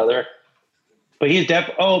maybe another. But he's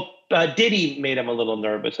Diddy made him a little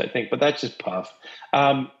nervous, I think, but that's just Puff.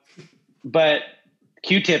 But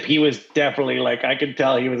Q-Tip, he was definitely like, I could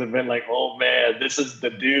tell he was a bit like, oh man, this is the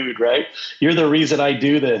dude, right? You're the reason I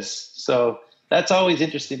do this. So that's always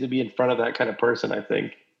interesting to be in front of that kind of person, I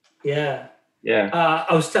think. Yeah. Yeah.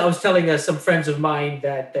 I was telling some friends of mine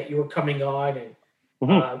that you were coming on, and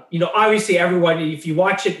obviously everyone, if you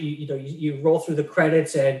watch it, you roll through the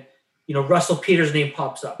credits and Russell Peters' name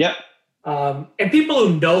pops up. Yeah. And people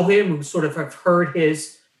who know him, who sort of have heard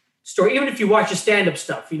his story, even if you watch his stand-up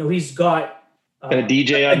stuff, he's got a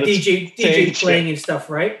DJ on the DJ playing and stuff,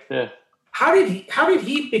 right? Yeah. How did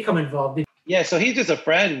he become involved? So he's just a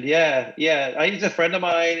friend. Yeah. He's a friend of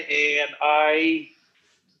mine, and I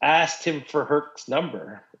asked him for Herc's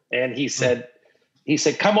number, and he said,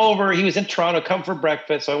 come over. He was in Toronto, come for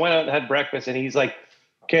breakfast. So I went out and had breakfast, and he's like,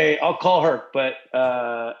 okay, I'll call Herc, but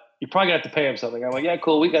you're probably gonna have to pay him something. I'm like, yeah,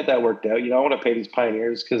 cool. We got that worked out. I want to pay these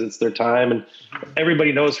pioneers because it's their time, and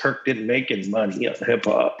everybody knows Herc didn't make any money in hip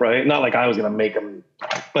hop, right? Not like I was gonna make him,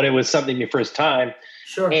 but it was something your first time.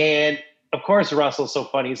 Sure. And of course, Russell's so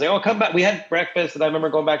funny. He's like, oh, come back. We had breakfast, and I remember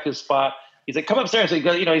going back to his spot. He's like, come upstairs. So he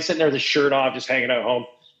goes, he's sitting there with his shirt off, just hanging at home.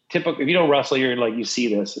 Typical. If you know Russell, you're like, you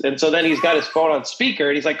see this. And so then he's got his phone on speaker,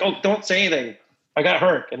 and he's like, oh, don't say anything. I got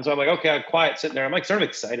Herc. And so I'm like, okay, I'm quiet sitting there. I'm like sort of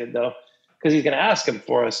excited though, because he's going to ask him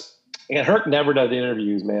for us. And Herc never does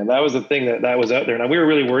interviews, man. That was the thing that was out there. And we were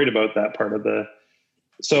really worried about that part of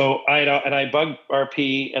so I bugged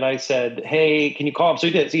RP, and I said, hey, can you call him? So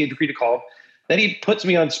he did. So he agreed to call him. Then he puts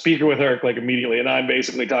me on speaker with Herc like immediately. And I'm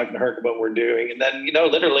basically talking to Herc about what we're doing. And then,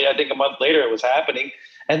 literally, I think a month later it was happening.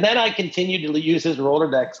 And then I continued to use his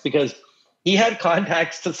Rolodex because he had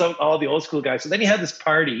contacts to all the old school guys. So then he had this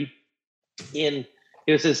party it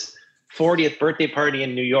was his 40th birthday party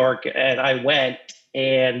in New York. And I went,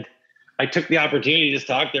 and I took the opportunity to just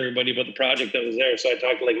talk to everybody about the project that was there. So I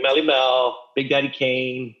talked to like Melly Mel, Big Daddy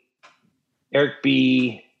Kane, Eric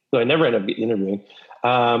B, who I never ended up interviewing,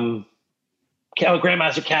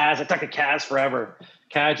 Grandmaster Kaz. I talked to Kaz forever.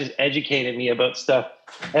 Kaz just educated me about stuff.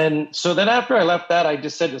 And so then after I left that, I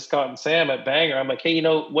just said to Scott and Sam at Banger, I'm like, hey,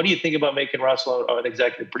 what do you think about making Russell an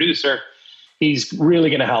executive producer? He's really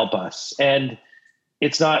going to help us. And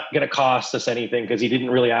it's not going to cost us anything because he didn't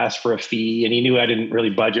really ask for a fee, and he knew I didn't really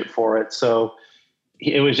budget for it. So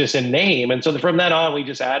it was just a name. And so from then on, we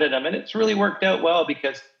just added him, and it's really worked out well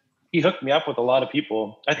because he hooked me up with a lot of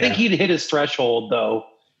people. I think he'd hit his threshold though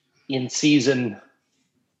in season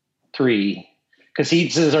 3 because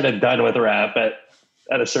he's sort of done with rap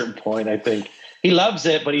at a certain point. I think he loves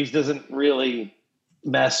it, but he doesn't really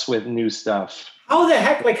mess with new stuff. How the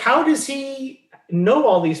heck? Like, how does he know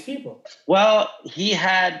all these people? Well, he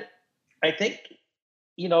had, I think,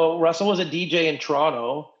 Russell was a DJ in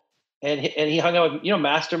Toronto, and he hung out with,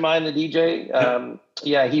 Mastermind, the DJ.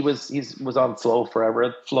 He was on Flow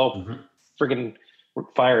forever. Flow friggin'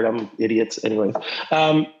 fired him, idiots. Anyways,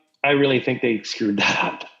 I really think they screwed that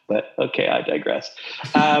up. but okay, I digress.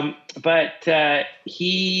 But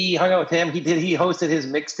he hung out with him. He hosted his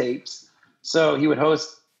mixtapes. So he would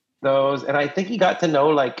host those. And I think he got to know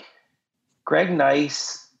like Greg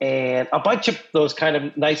Nice and a bunch of those kind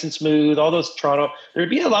of Nice and Smooth, all those Toronto. There'd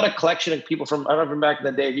be a lot of collection of people from, I remember back in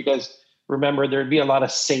the day, if you guys remember, there'd be a lot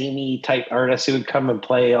of samey type artists who would come and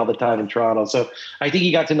play all the time in Toronto. So I think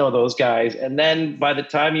he got to know those guys. And then by the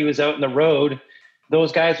time he was out in the road,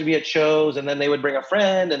 those guys would be at shows, and then they would bring a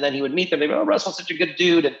friend, and then he would meet them. They'd be, oh, Russell's such a good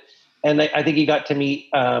dude. And I think he got to meet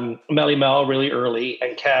Melly Mel really early,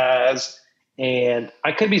 and Kaz. And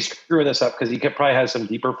I could be screwing this up because he could probably have some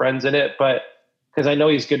deeper friends in it, but because I know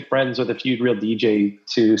he's good friends with a few real DJ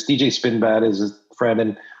too. DJ Spinbad is his friend,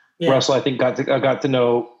 and Russell, I think, got to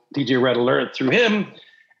know DJ Red Alert through him,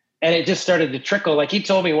 and it just started to trickle. Like he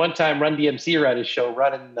told me one time, Run DMC were at his show,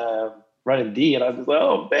 Running D, and I was like,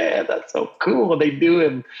 oh man, that's so cool. They do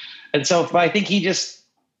him, and so I think he just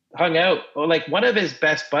hung out. Well, like one of his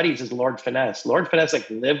best buddies is Lord Finesse. Lord Finesse like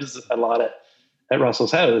lives a lot at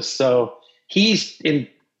Russell's house, so he's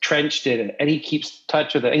entrenched in it, and he keeps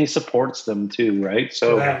touch with it, and he supports them too, right?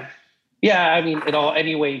 So yeah, I mean,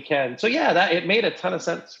 any way he can. So yeah, that it made a ton of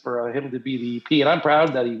sense for him to be the EP, and I'm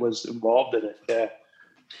proud that he was involved in it. Yeah.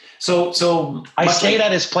 So I stayed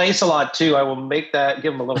at his place a lot too. I will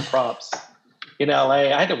give him a little props. In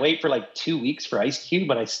LA, I had to wait for like 2 weeks for Ice Cube,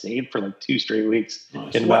 but I stayed for like 2 straight weeks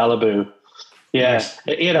in Malibu. Yeah,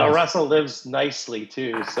 nice. Russell lives nicely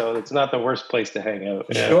too, so it's not the worst place to hang out.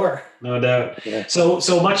 Yeah. Sure, no doubt. Yeah. So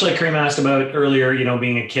much like Kareem asked about earlier,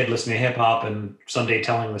 being a kid listening to hip hop and someday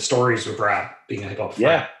telling the stories of rap, being a hip hop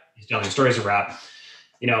fan, he's telling the stories of rap.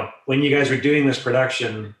 When you guys were doing this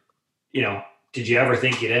production, did you ever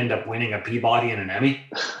think you'd end up winning a Peabody and an Emmy?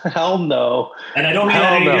 Hell no. And I don't mean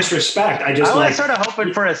that any disrespect. I was sort of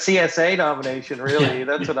hoping for a CSA nomination. Really,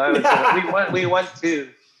 that's what I was. We won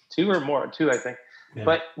two or more, I think. Yeah.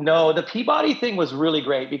 But no, the Peabody thing was really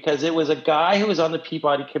great because it was a guy who was on the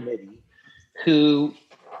Peabody committee who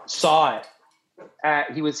saw it.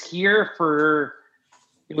 He was here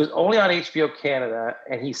it was only on HBO Canada,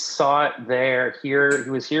 and he saw it there. He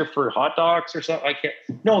was here for Hot Dogs or something.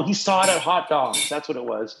 He saw it at Hot Dogs. That's what it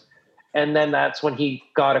was. And then that's when he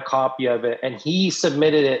got a copy of it, and he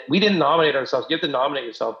submitted it. We didn't nominate ourselves. You have to nominate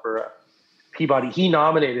yourself for Peabody. He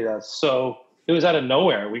nominated us. So it was out of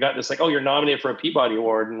nowhere. We got this like, oh, you're nominated for a Peabody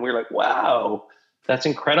Award. And we were like, wow, that's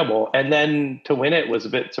incredible. And then to win it was a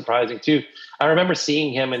bit surprising too. I remember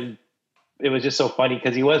seeing him, and it was just so funny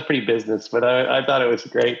because he was pretty business, but I thought it was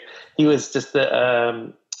great. He was just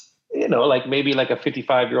like maybe like a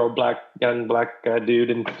 55-year-old young black dude.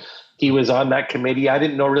 And he was on that committee. I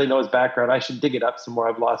didn't really know his background. I should dig it up some more.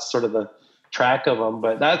 I've lost sort of the track of him,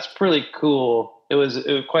 but that's pretty cool. It was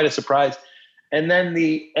quite a surprise. And then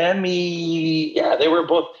the Emmy, they were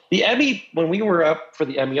both the Emmy. When we were up for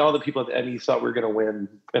the Emmy, all the people at the Emmy thought we were going to win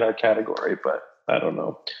in our category, but I don't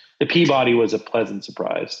know. The Peabody was a pleasant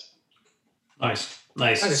surprise. Nice.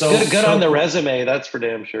 So good on the resume. That's for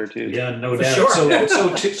damn sure too. Yeah, no doubt. Sure.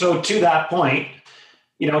 So to that point,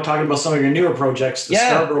 talking about some of your newer projects, the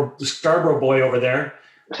Scarborough boy over there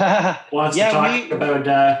wants to talk about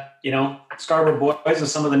Scarborough Boys and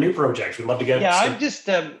some of the new projects. We'd love to get. Yeah, I'm just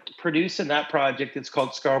producing that project. It's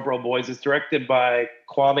called Scarborough Boys. It's directed by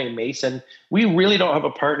Kwame Mason. We really don't have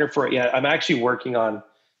a partner for it yet. I'm actually working on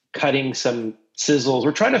cutting some sizzles.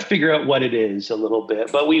 We're trying to figure out what it is a little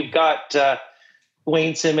bit, but we've got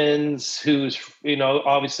Wayne Simmons, who's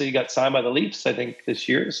obviously got signed by the Leafs, I think, this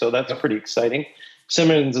year. So that's pretty exciting.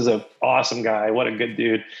 Simmons is an awesome guy. What a good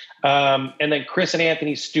dude. And then Chris and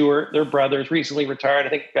Anthony Stewart, they're brothers, recently retired. I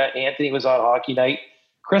think Anthony was on Hockey Night.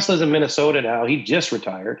 Chris lives in Minnesota now. He just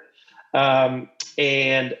retired.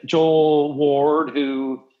 And Joel Ward,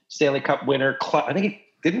 who Stanley Cup winner. I think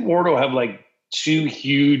didn't Wardo have like 2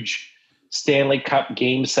 huge Stanley Cup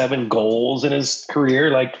Game 7 goals in his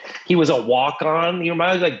career? Like he was a walk-on. He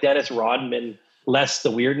reminds me like Dennis Rodman, less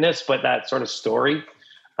the weirdness, but that sort of story.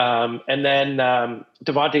 And then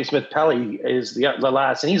Devontae Smith-Pelly is the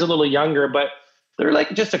last, and he's a little younger, but they're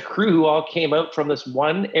like just a crew who all came out from this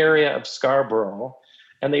one area of Scarborough,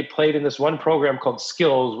 and they played in this one program called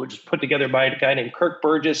Skills, which is put together by a guy named Kirk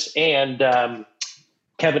Burgess and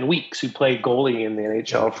Kevin Weeks, who played goalie in the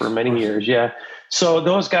NHL for many years. Yeah. So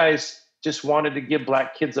those guys just wanted to give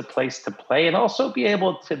black kids a place to play and also be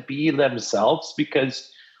able to be themselves,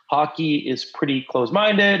 because hockey is pretty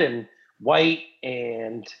closed-minded and white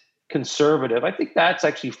and conservative. I think that's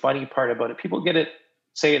actually funny part about it. People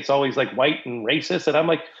say it's always like white and racist. And I'm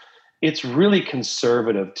like, it's really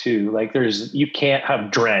conservative too. Like you can't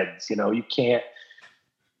have dreads, you can't,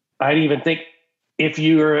 I even think if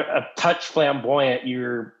you're a touch flamboyant,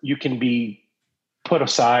 you can be put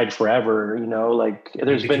aside forever. Like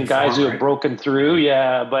there's been guys who have broken through,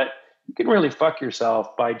 but you can really fuck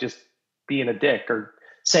yourself by just being a dick or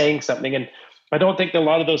saying something. And I don't think that a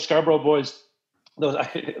lot of those Scarborough boys, those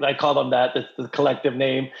I call them that, the collective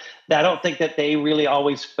name, I don't think that they really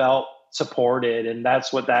always felt supported, and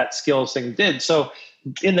that's what that skills thing did. So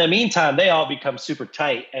in the meantime, they all become super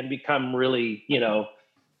tight and become really,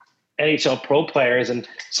 NHL pro players, and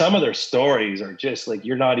some of their stories are just like,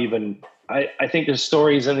 you're not even, I think there's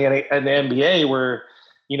stories in the NBA where,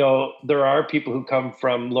 there are people who come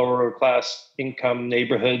from lower class income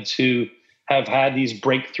neighborhoods who have had these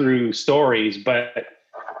breakthrough stories, but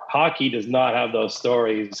hockey does not have those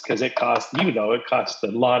stories because it costs a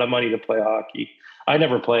lot of money to play hockey. I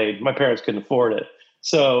never played. My parents couldn't afford it.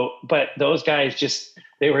 So, but those guys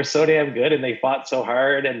they were so damn good and they fought so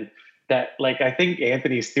hard, and that, like, I think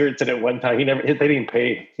Anthony Stewart said it one time, they didn't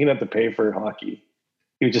pay. He didn't have to pay for hockey.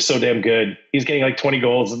 He was just so damn good. He's getting like 20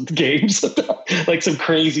 goals in games, like some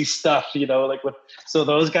crazy stuff, so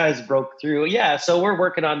those guys broke through. Yeah. So we're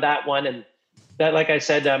working on that one. And that, like I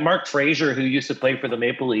said, Mark Fraser, who used to play for the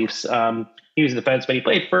Maple Leafs, he was a defenseman. He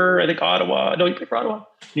played for, I think, Ottawa. No, he played for Ottawa,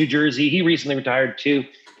 New Jersey. He recently retired too.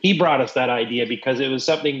 He brought us that idea because it was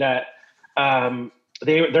something that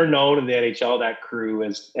they're known in the NHL, that crew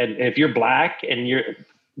is, and if you're black and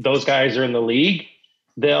those guys are in the league,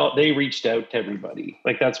 they reached out to everybody.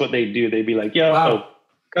 Like, that's what they do. They'd be like, yo,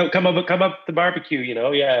 come up the barbecue,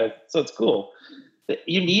 Yeah. So it's cool.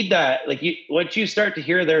 You need that. Like, once you start to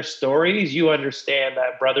hear their stories, you understand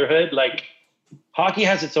that brotherhood. Like, hockey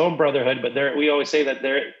has its own brotherhood, but we always say that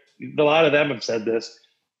a lot of them have said this,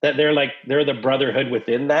 that they're the brotherhood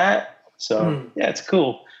within that. So yeah, it's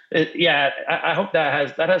cool. I hope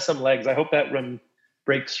that has some legs. I hope that run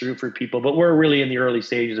breaks through for people, but we're really in the early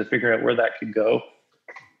stages of figuring out where that could go.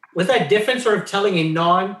 Was that different, sort of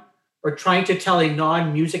trying to tell a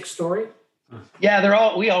non-music story?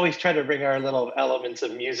 Yeah, we always try to bring our little elements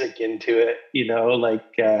of music into it,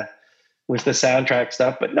 with the soundtrack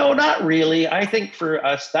stuff, but no, not really. I think for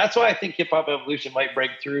us, that's why I think Hip Hop Evolution might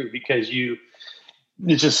break through, because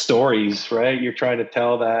it's just stories, right? You're trying to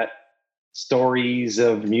tell that stories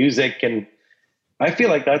of music, and I feel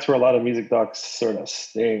like that's where a lot of music docs sort of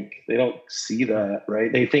stink. They don't see that,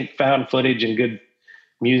 right? They think found footage and good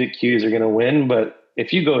music cues are going to win, but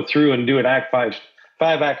if you go through and do an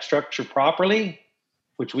five-act structure properly,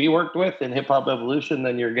 which we worked with in Hip Hop Evolution,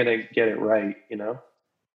 then you're going to get it right,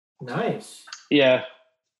 Nice. Yeah.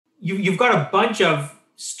 You've got a bunch of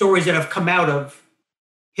stories that have come out of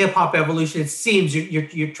Hip Hop Evolution. It seems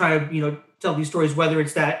you're trying to tell these stories, whether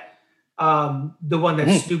it's that the one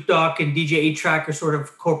that Snoop Dogg and DJ A-Trak are sort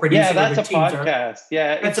of co-producing. Yeah, that's a podcast.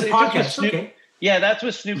 Yeah, that's a podcast. Okay. Yeah, that's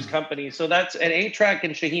with Snoop's company. So and A-Trak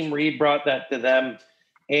and Shaheem Reed brought that to them,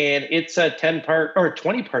 and it's a 10-part or a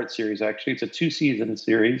 20-part series. Actually, it's a 2-season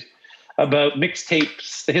series about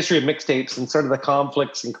mixtapes, the history of mixtapes, and sort of the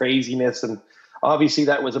conflicts and craziness. And obviously,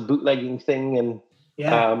 that was a bootlegging thing. And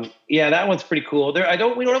that one's pretty cool. We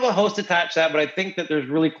don't have a host attached to that, but I think that there's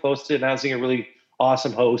really close to announcing a really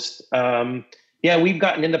awesome host. We've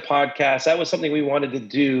gotten into podcasts. That was something we wanted to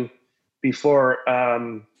do before.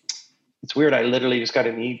 It's weird. I literally just got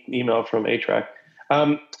an email from A-Trak.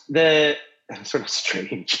 Sort of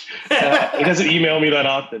strange. He doesn't email me that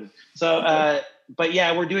often. So, but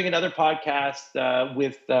yeah, we're doing another podcast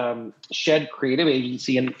with Shed Creative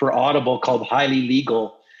Agency and for Audible called Highly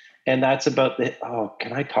Legal. And that's about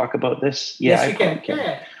can I talk about this? Yeah, yes, you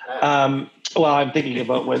can. Well, I'm thinking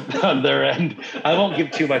about what on their end. I won't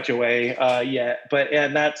give too much away yet,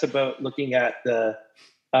 and that's about looking at the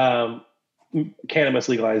cannabis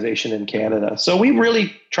legalization in Canada. So we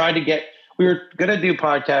really tried to we were going to do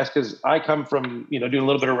podcasts because I come from, doing a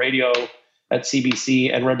little bit of radio at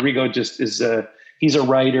CBC, and Rodrigo just is he's a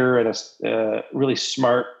writer and a really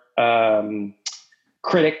smart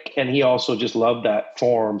critic, and he also just loved that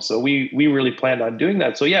form. So we really planned on doing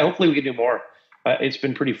that. So yeah, hopefully we can do more. It's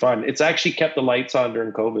been pretty fun. It's actually kept the lights on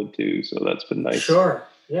during COVID too, so that's been nice. Sure.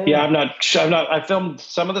 Yeah. I'm not. I filmed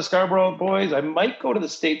some of the Scarborough boys. I might go to the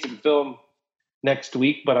States and film next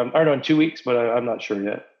week, but in 2 weeks, but I'm not sure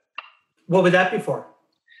yet. What would that be for?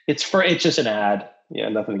 It's just an ad. Yeah,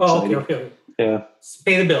 nothing exciting. Okay. Yeah.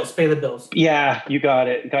 Pay the bills. Yeah, you got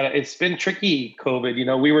it. It's been tricky,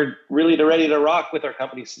 COVID. We were really ready to rock with our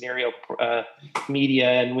company, Scenario Media,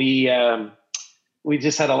 and we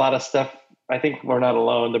just had a lot of stuff. I think we're not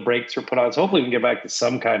alone. The brakes were put on. So hopefully we can get back to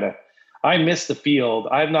some kind of, I miss the field.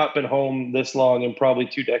 I've not been home this long in probably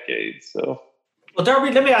 2 decades. So. Well,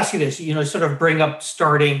 Darby, let me ask you this, sort of bring up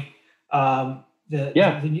starting the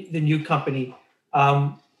new company.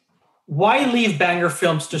 Why leave Banger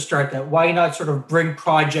Films to start that? Why not sort of bring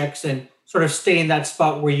projects and sort of stay in that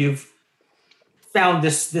spot where you've found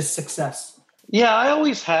this success? Yeah, I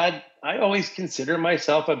always consider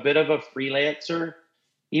myself a bit of a freelancer.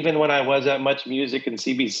 Even when I was at Much Music and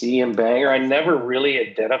CBC and Banger, I never really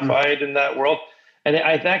identified in that world. And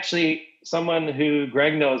I've actually, someone who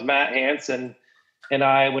Greg knows, Matt Hansen, and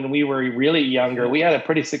I, when we were really younger, we had a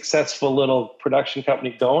pretty successful little production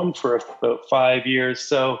company going for about 5 years.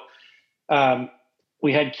 So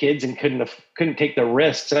we had kids and couldn't take the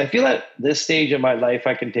risks. And I feel at this stage of my life,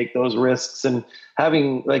 I can take those risks. And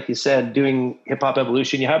having, like you said, doing Hip Hop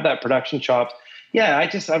Evolution, you have that production chops. Yeah,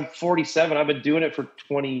 I'm 47. I've been doing it for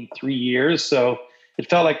 23 years. So it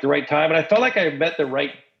felt like the right time. And I felt like I met the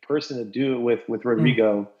right person to do it with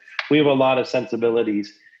Rodrigo. We have a lot of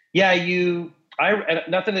sensibilities. Yeah,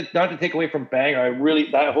 not to take away from Banger.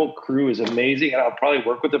 That whole crew is amazing, and I'll probably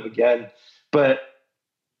work with them again. But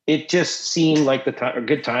it just seemed like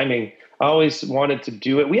good timing. I always wanted to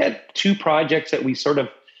do it. We had 2 projects that we sort of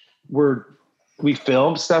we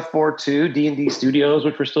filmed stuff for too. D&D Studios,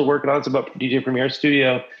 which we're still working on. It's about DJ Premier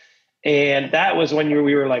Studio, and that was when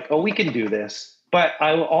we were like, oh, we can do this. But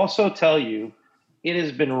I will also tell you, it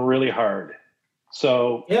has been really hard.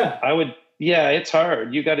 So yeah, it's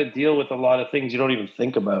hard. You got to deal with a lot of things you don't even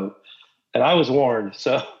think about. And I was warned.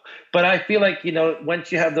 So, but I feel like,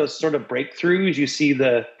 once you have those sort of breakthroughs,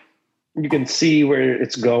 you can see where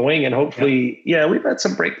it's going. And hopefully, we've had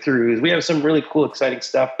some breakthroughs. We have some really cool, exciting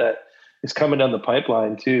stuff that is coming down the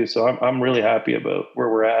pipeline too. So I'm really happy about where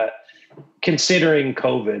we're at, considering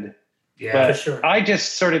COVID. Yeah, but for sure. I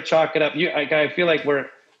just sort of chalk it up. I feel like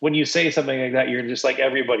when you say something like that, you're just like,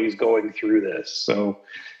 everybody's going through this. So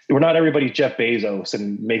we're not everybody's Jeff Bezos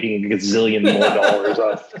and making a gazillion more dollars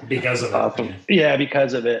off because of it. Yeah,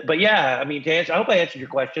 because of it. But yeah, I mean, I hope I answered your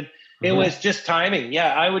question. It was just timing.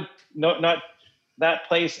 Yeah, I would not that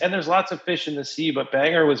place. And there's lots of fish in the sea, but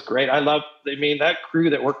Banger was great. That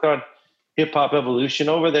crew that worked on Hip Hop Evolution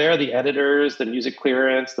over there, the editors, the music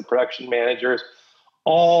clearance, the production managers,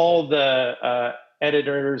 all the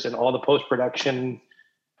editors and all the post-production,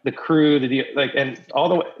 the crew, and all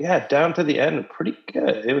the way, down to the end, pretty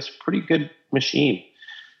good. It was a pretty good machine.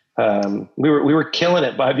 We were killing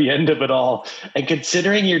it by the end of it all. And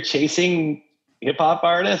considering you're chasing hip hop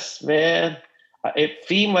artists, man, it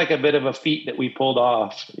seemed like a bit of a feat that we pulled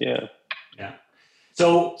off. Yeah. Yeah.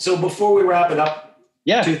 So before we wrap it up,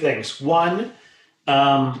 2 things. One,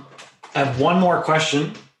 I have one more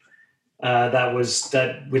question. That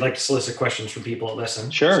we'd like to solicit questions from people that listen.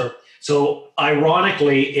 Sure. So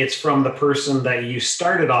ironically, it's from the person that you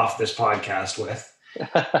started off this podcast with.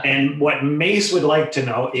 And what Mace would like to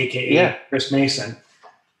know, AKA Chris Mason,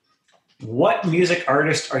 what music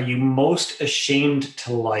artist are you most ashamed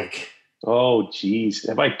to like? Oh, geez.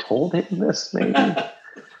 Have I told him this, maybe?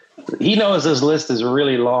 He knows his list is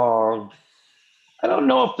really long. I don't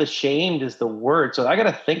know if ashamed is the word. So I got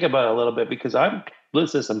to think about it a little bit, because I'm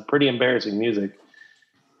listening to some pretty embarrassing music,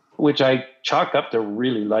 which I chalk up to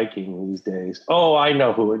really liking these days. Oh, I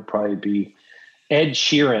know who it would probably be. Ed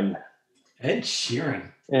Sheeran. Ed Sheeran.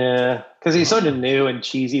 Yeah, because he's sort of new and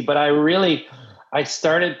cheesy, but I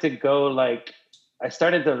started to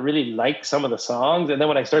really like some of the songs. And then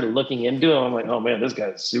when I started looking into him, I'm like, oh man, this guy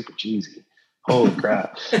is super cheesy. Holy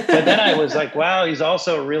crap. But then I was like, wow, he's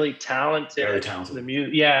also really talented. Very talented. The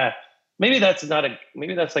music. Yeah. Maybe that's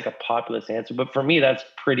like a populist answer, but for me, that's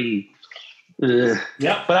pretty. Yeah.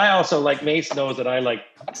 But I also, like Mace knows that I like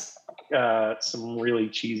some really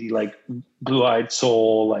cheesy, like Blue Eyed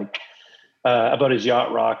Soul, like about as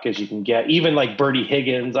yacht rock as you can get. Even like Bertie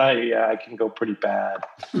Higgins, I can go pretty bad.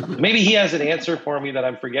 Maybe he has an answer for me that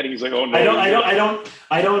I'm forgetting. He's like, oh no,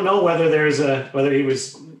 I don't know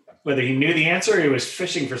whether he knew the answer or he was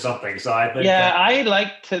fishing for something. So I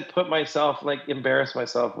like to embarrass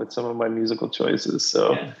myself with some of my musical choices.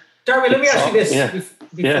 So. Yeah. Darby, let me ask you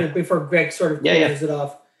this before Greg sort of closes it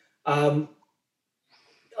off. A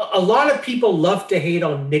lot of people love to hate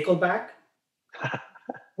on Nickelback.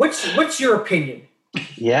 What's your opinion?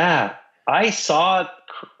 Yeah, I saw.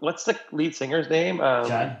 What's the lead singer's name?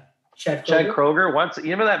 Chad Kroeger. Once, you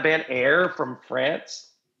remember that band Air from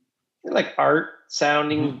France? Like art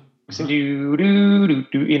sounding. I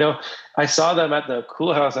saw them at the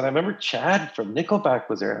Cool House, and I remember Chad from Nickelback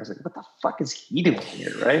was there. And I was like, what the fuck is he doing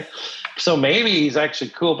here, right? So maybe he's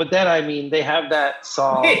actually cool. But then, they have that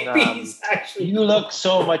song, You Look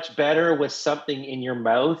So Much Better with Something in Your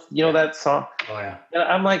Mouth. You know that song? Oh, yeah. And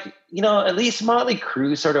I'm like, at least Motley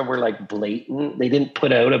Crue sort of were like blatant. They didn't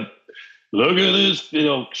put out look at this,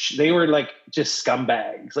 they were like just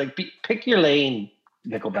scumbags. Like, pick your lane,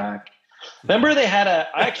 Nickelback. Remember they had I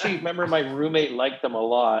actually remember my roommate liked them a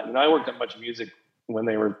lot. I worked on much music when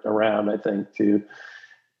they were around, I think, too.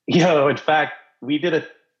 In fact, we did a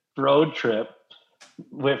road trip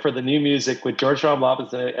for the new music with George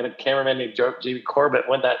Lopez and a cameraman named Jamie Corbett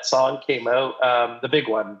when that song came out, the big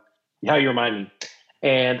one, How You Remind Me.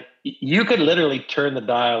 And you could literally turn the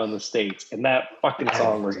dial in the States and that fucking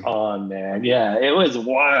song was on, man. Yeah, it was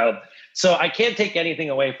wild. So I can't take anything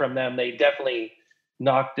away from them. They definitely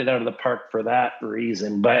knocked it out of the park for that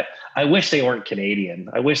reason. But I wish they weren't Canadian.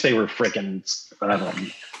 I wish they were freaking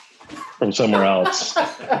from somewhere else. No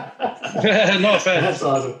offense. That's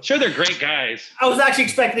awesome. Sure, they're great guys. I was actually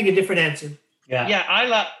expecting a different answer. Yeah. I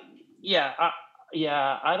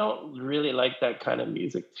don't really like that kind of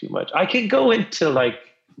music too much. I could go into like,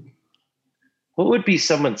 what would be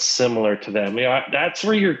someone similar to them? That's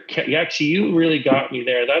where you really got me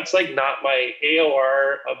there. That's like not my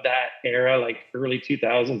AOR of that era, like early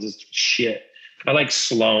 2000s is shit. I like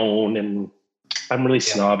Sloan and I'm really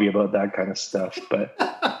snobby about that kind of stuff, but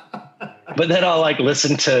then I'll like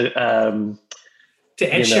listen to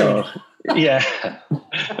Ed Sheeran. Yeah.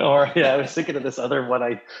 Or I was thinking of this other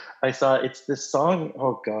one I saw. It's this song.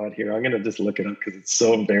 Oh God, here I'm gonna just look it up because it's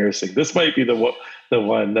so embarrassing. This might be the one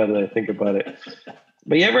now that I think about it.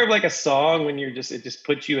 But you ever have like a song when it just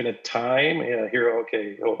puts you in a time? Yeah. Here.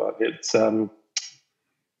 Okay. Hold on. It's where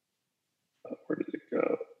did it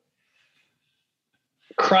go?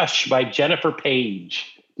 Crush by Jennifer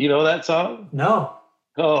Page. Do you know that song? No.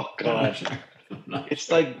 Oh God. It's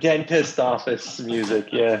like dentist office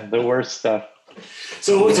music. Yeah, the worst stuff.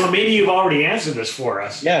 So maybe you've already answered this for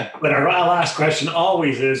us. Yeah. But our last question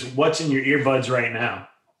always is, what's in your earbuds right now?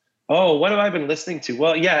 Oh, what have I been listening to?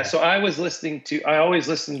 Well, yeah. So I always listen to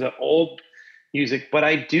old music, but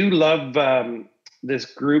I do love this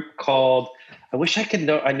group called. I wish I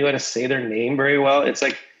knew how to say their name very well. It's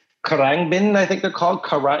like Khruangbin, I think they're called.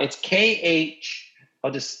 It's KH.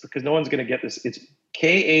 I'll just because no one's gonna get this. It's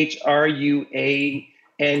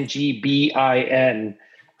KHRUANGBIN,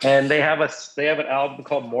 and they have an album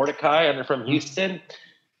called Mordecai, and they're from Houston,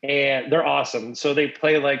 and they're awesome. So they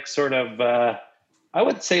play like sort of I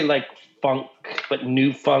would say like funk, but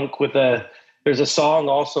new funk with there's a song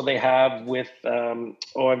also they have with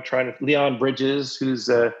Leon Bridges, who's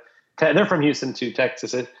they're from Houston too,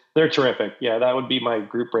 Texas. They're terrific. Yeah, that would be my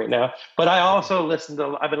group right now. But I also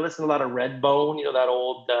I've been listening to a lot of Redbone, that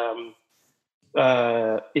old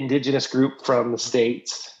indigenous group from the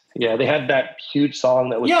States. Yeah, they had that huge song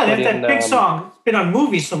that was that big song. It's been on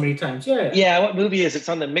movies so many times. Yeah, what movie is it? It's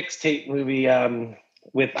on the mixtape movie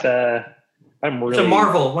with it's a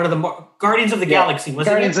Marvel, one of the Guardians of the Galaxy. Was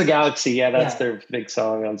Guardians of the Galaxy. Yeah, that's their big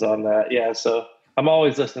song. I was on that. Yeah, so I'm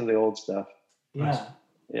always listening to the old stuff.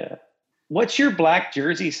 Yeah. What's your black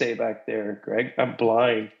jersey say back there, Greg? I'm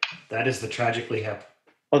blind. That is the Tragically Hip.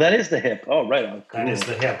 Oh, that is the hip. Oh, right on. Cool. That is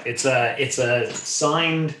the hip. It's a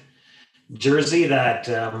signed jersey that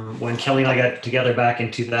when Kelly and I got together back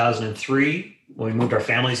in 2003, when we moved our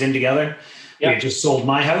families in together, we had just sold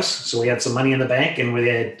my house, so we had some money in the bank, and we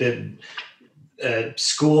did a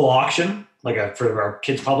school auction, for our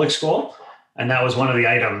kids' public school. And that was one of the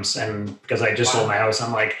items. And because I just sold my house,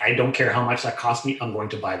 I'm like, I don't care how much that cost me. I'm going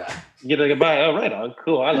to buy that. You're going to buy. Oh, right on.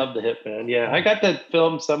 Cool. I love the hip, man. Yeah. I got to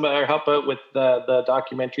film or help out with the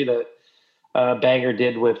documentary that Banger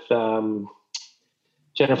did with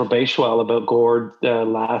Jennifer Bashwell about Gord the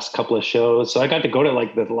last couple of shows. So I got to go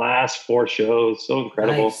to the last 4 shows. So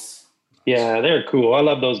incredible. Nice. Yeah, they're cool. I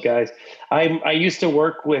love those guys. I used to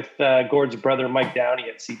work with Gord's brother, Mike Downey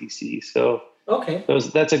at CBC. So okay,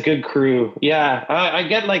 that's a good crew. Yeah, I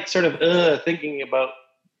get thinking about.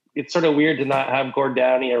 It's sort of weird to not have Gord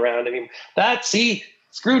Downey around. I mean,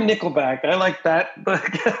 screw Nickelback. I like that, but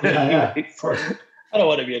yeah, of course. I don't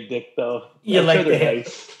want to be a dick though. You like the hip.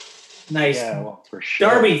 Nice. Yeah, well, for sure.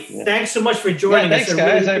 Darby, thanks so much for joining us. Thanks,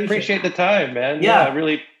 guys. I appreciate the time, man. Yeah, I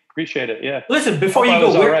really appreciate it. Yeah. Listen, before you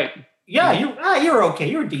go, all right. Yeah, you're okay.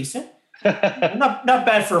 You're decent. not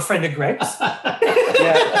bad for a friend of Greg's.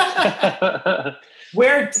 Yeah.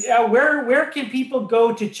 Where can people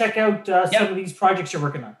go to check out some of these projects you're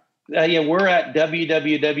working on? We're at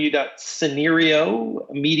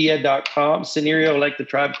www.scenario.media.com. Scenario, like the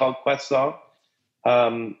Tribe Called Quest song.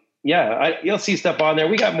 You'll see stuff on there.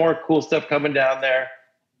 We got more cool stuff coming down there,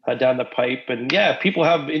 down the pipe. And if people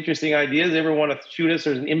have interesting ideas, ever want to shoot us,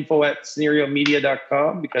 there's an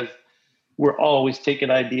info@scenariomedia.com because we're always taking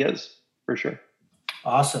ideas for sure.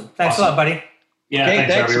 Awesome. Thanks a lot, buddy. Yeah, okay,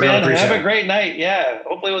 thanks, really man. Have a great night. Yeah.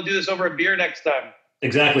 Hopefully we'll do this over a beer next time.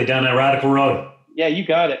 Exactly. Down at Radical Road. Yeah, you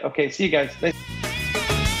got it. Okay. See you guys. Thanks.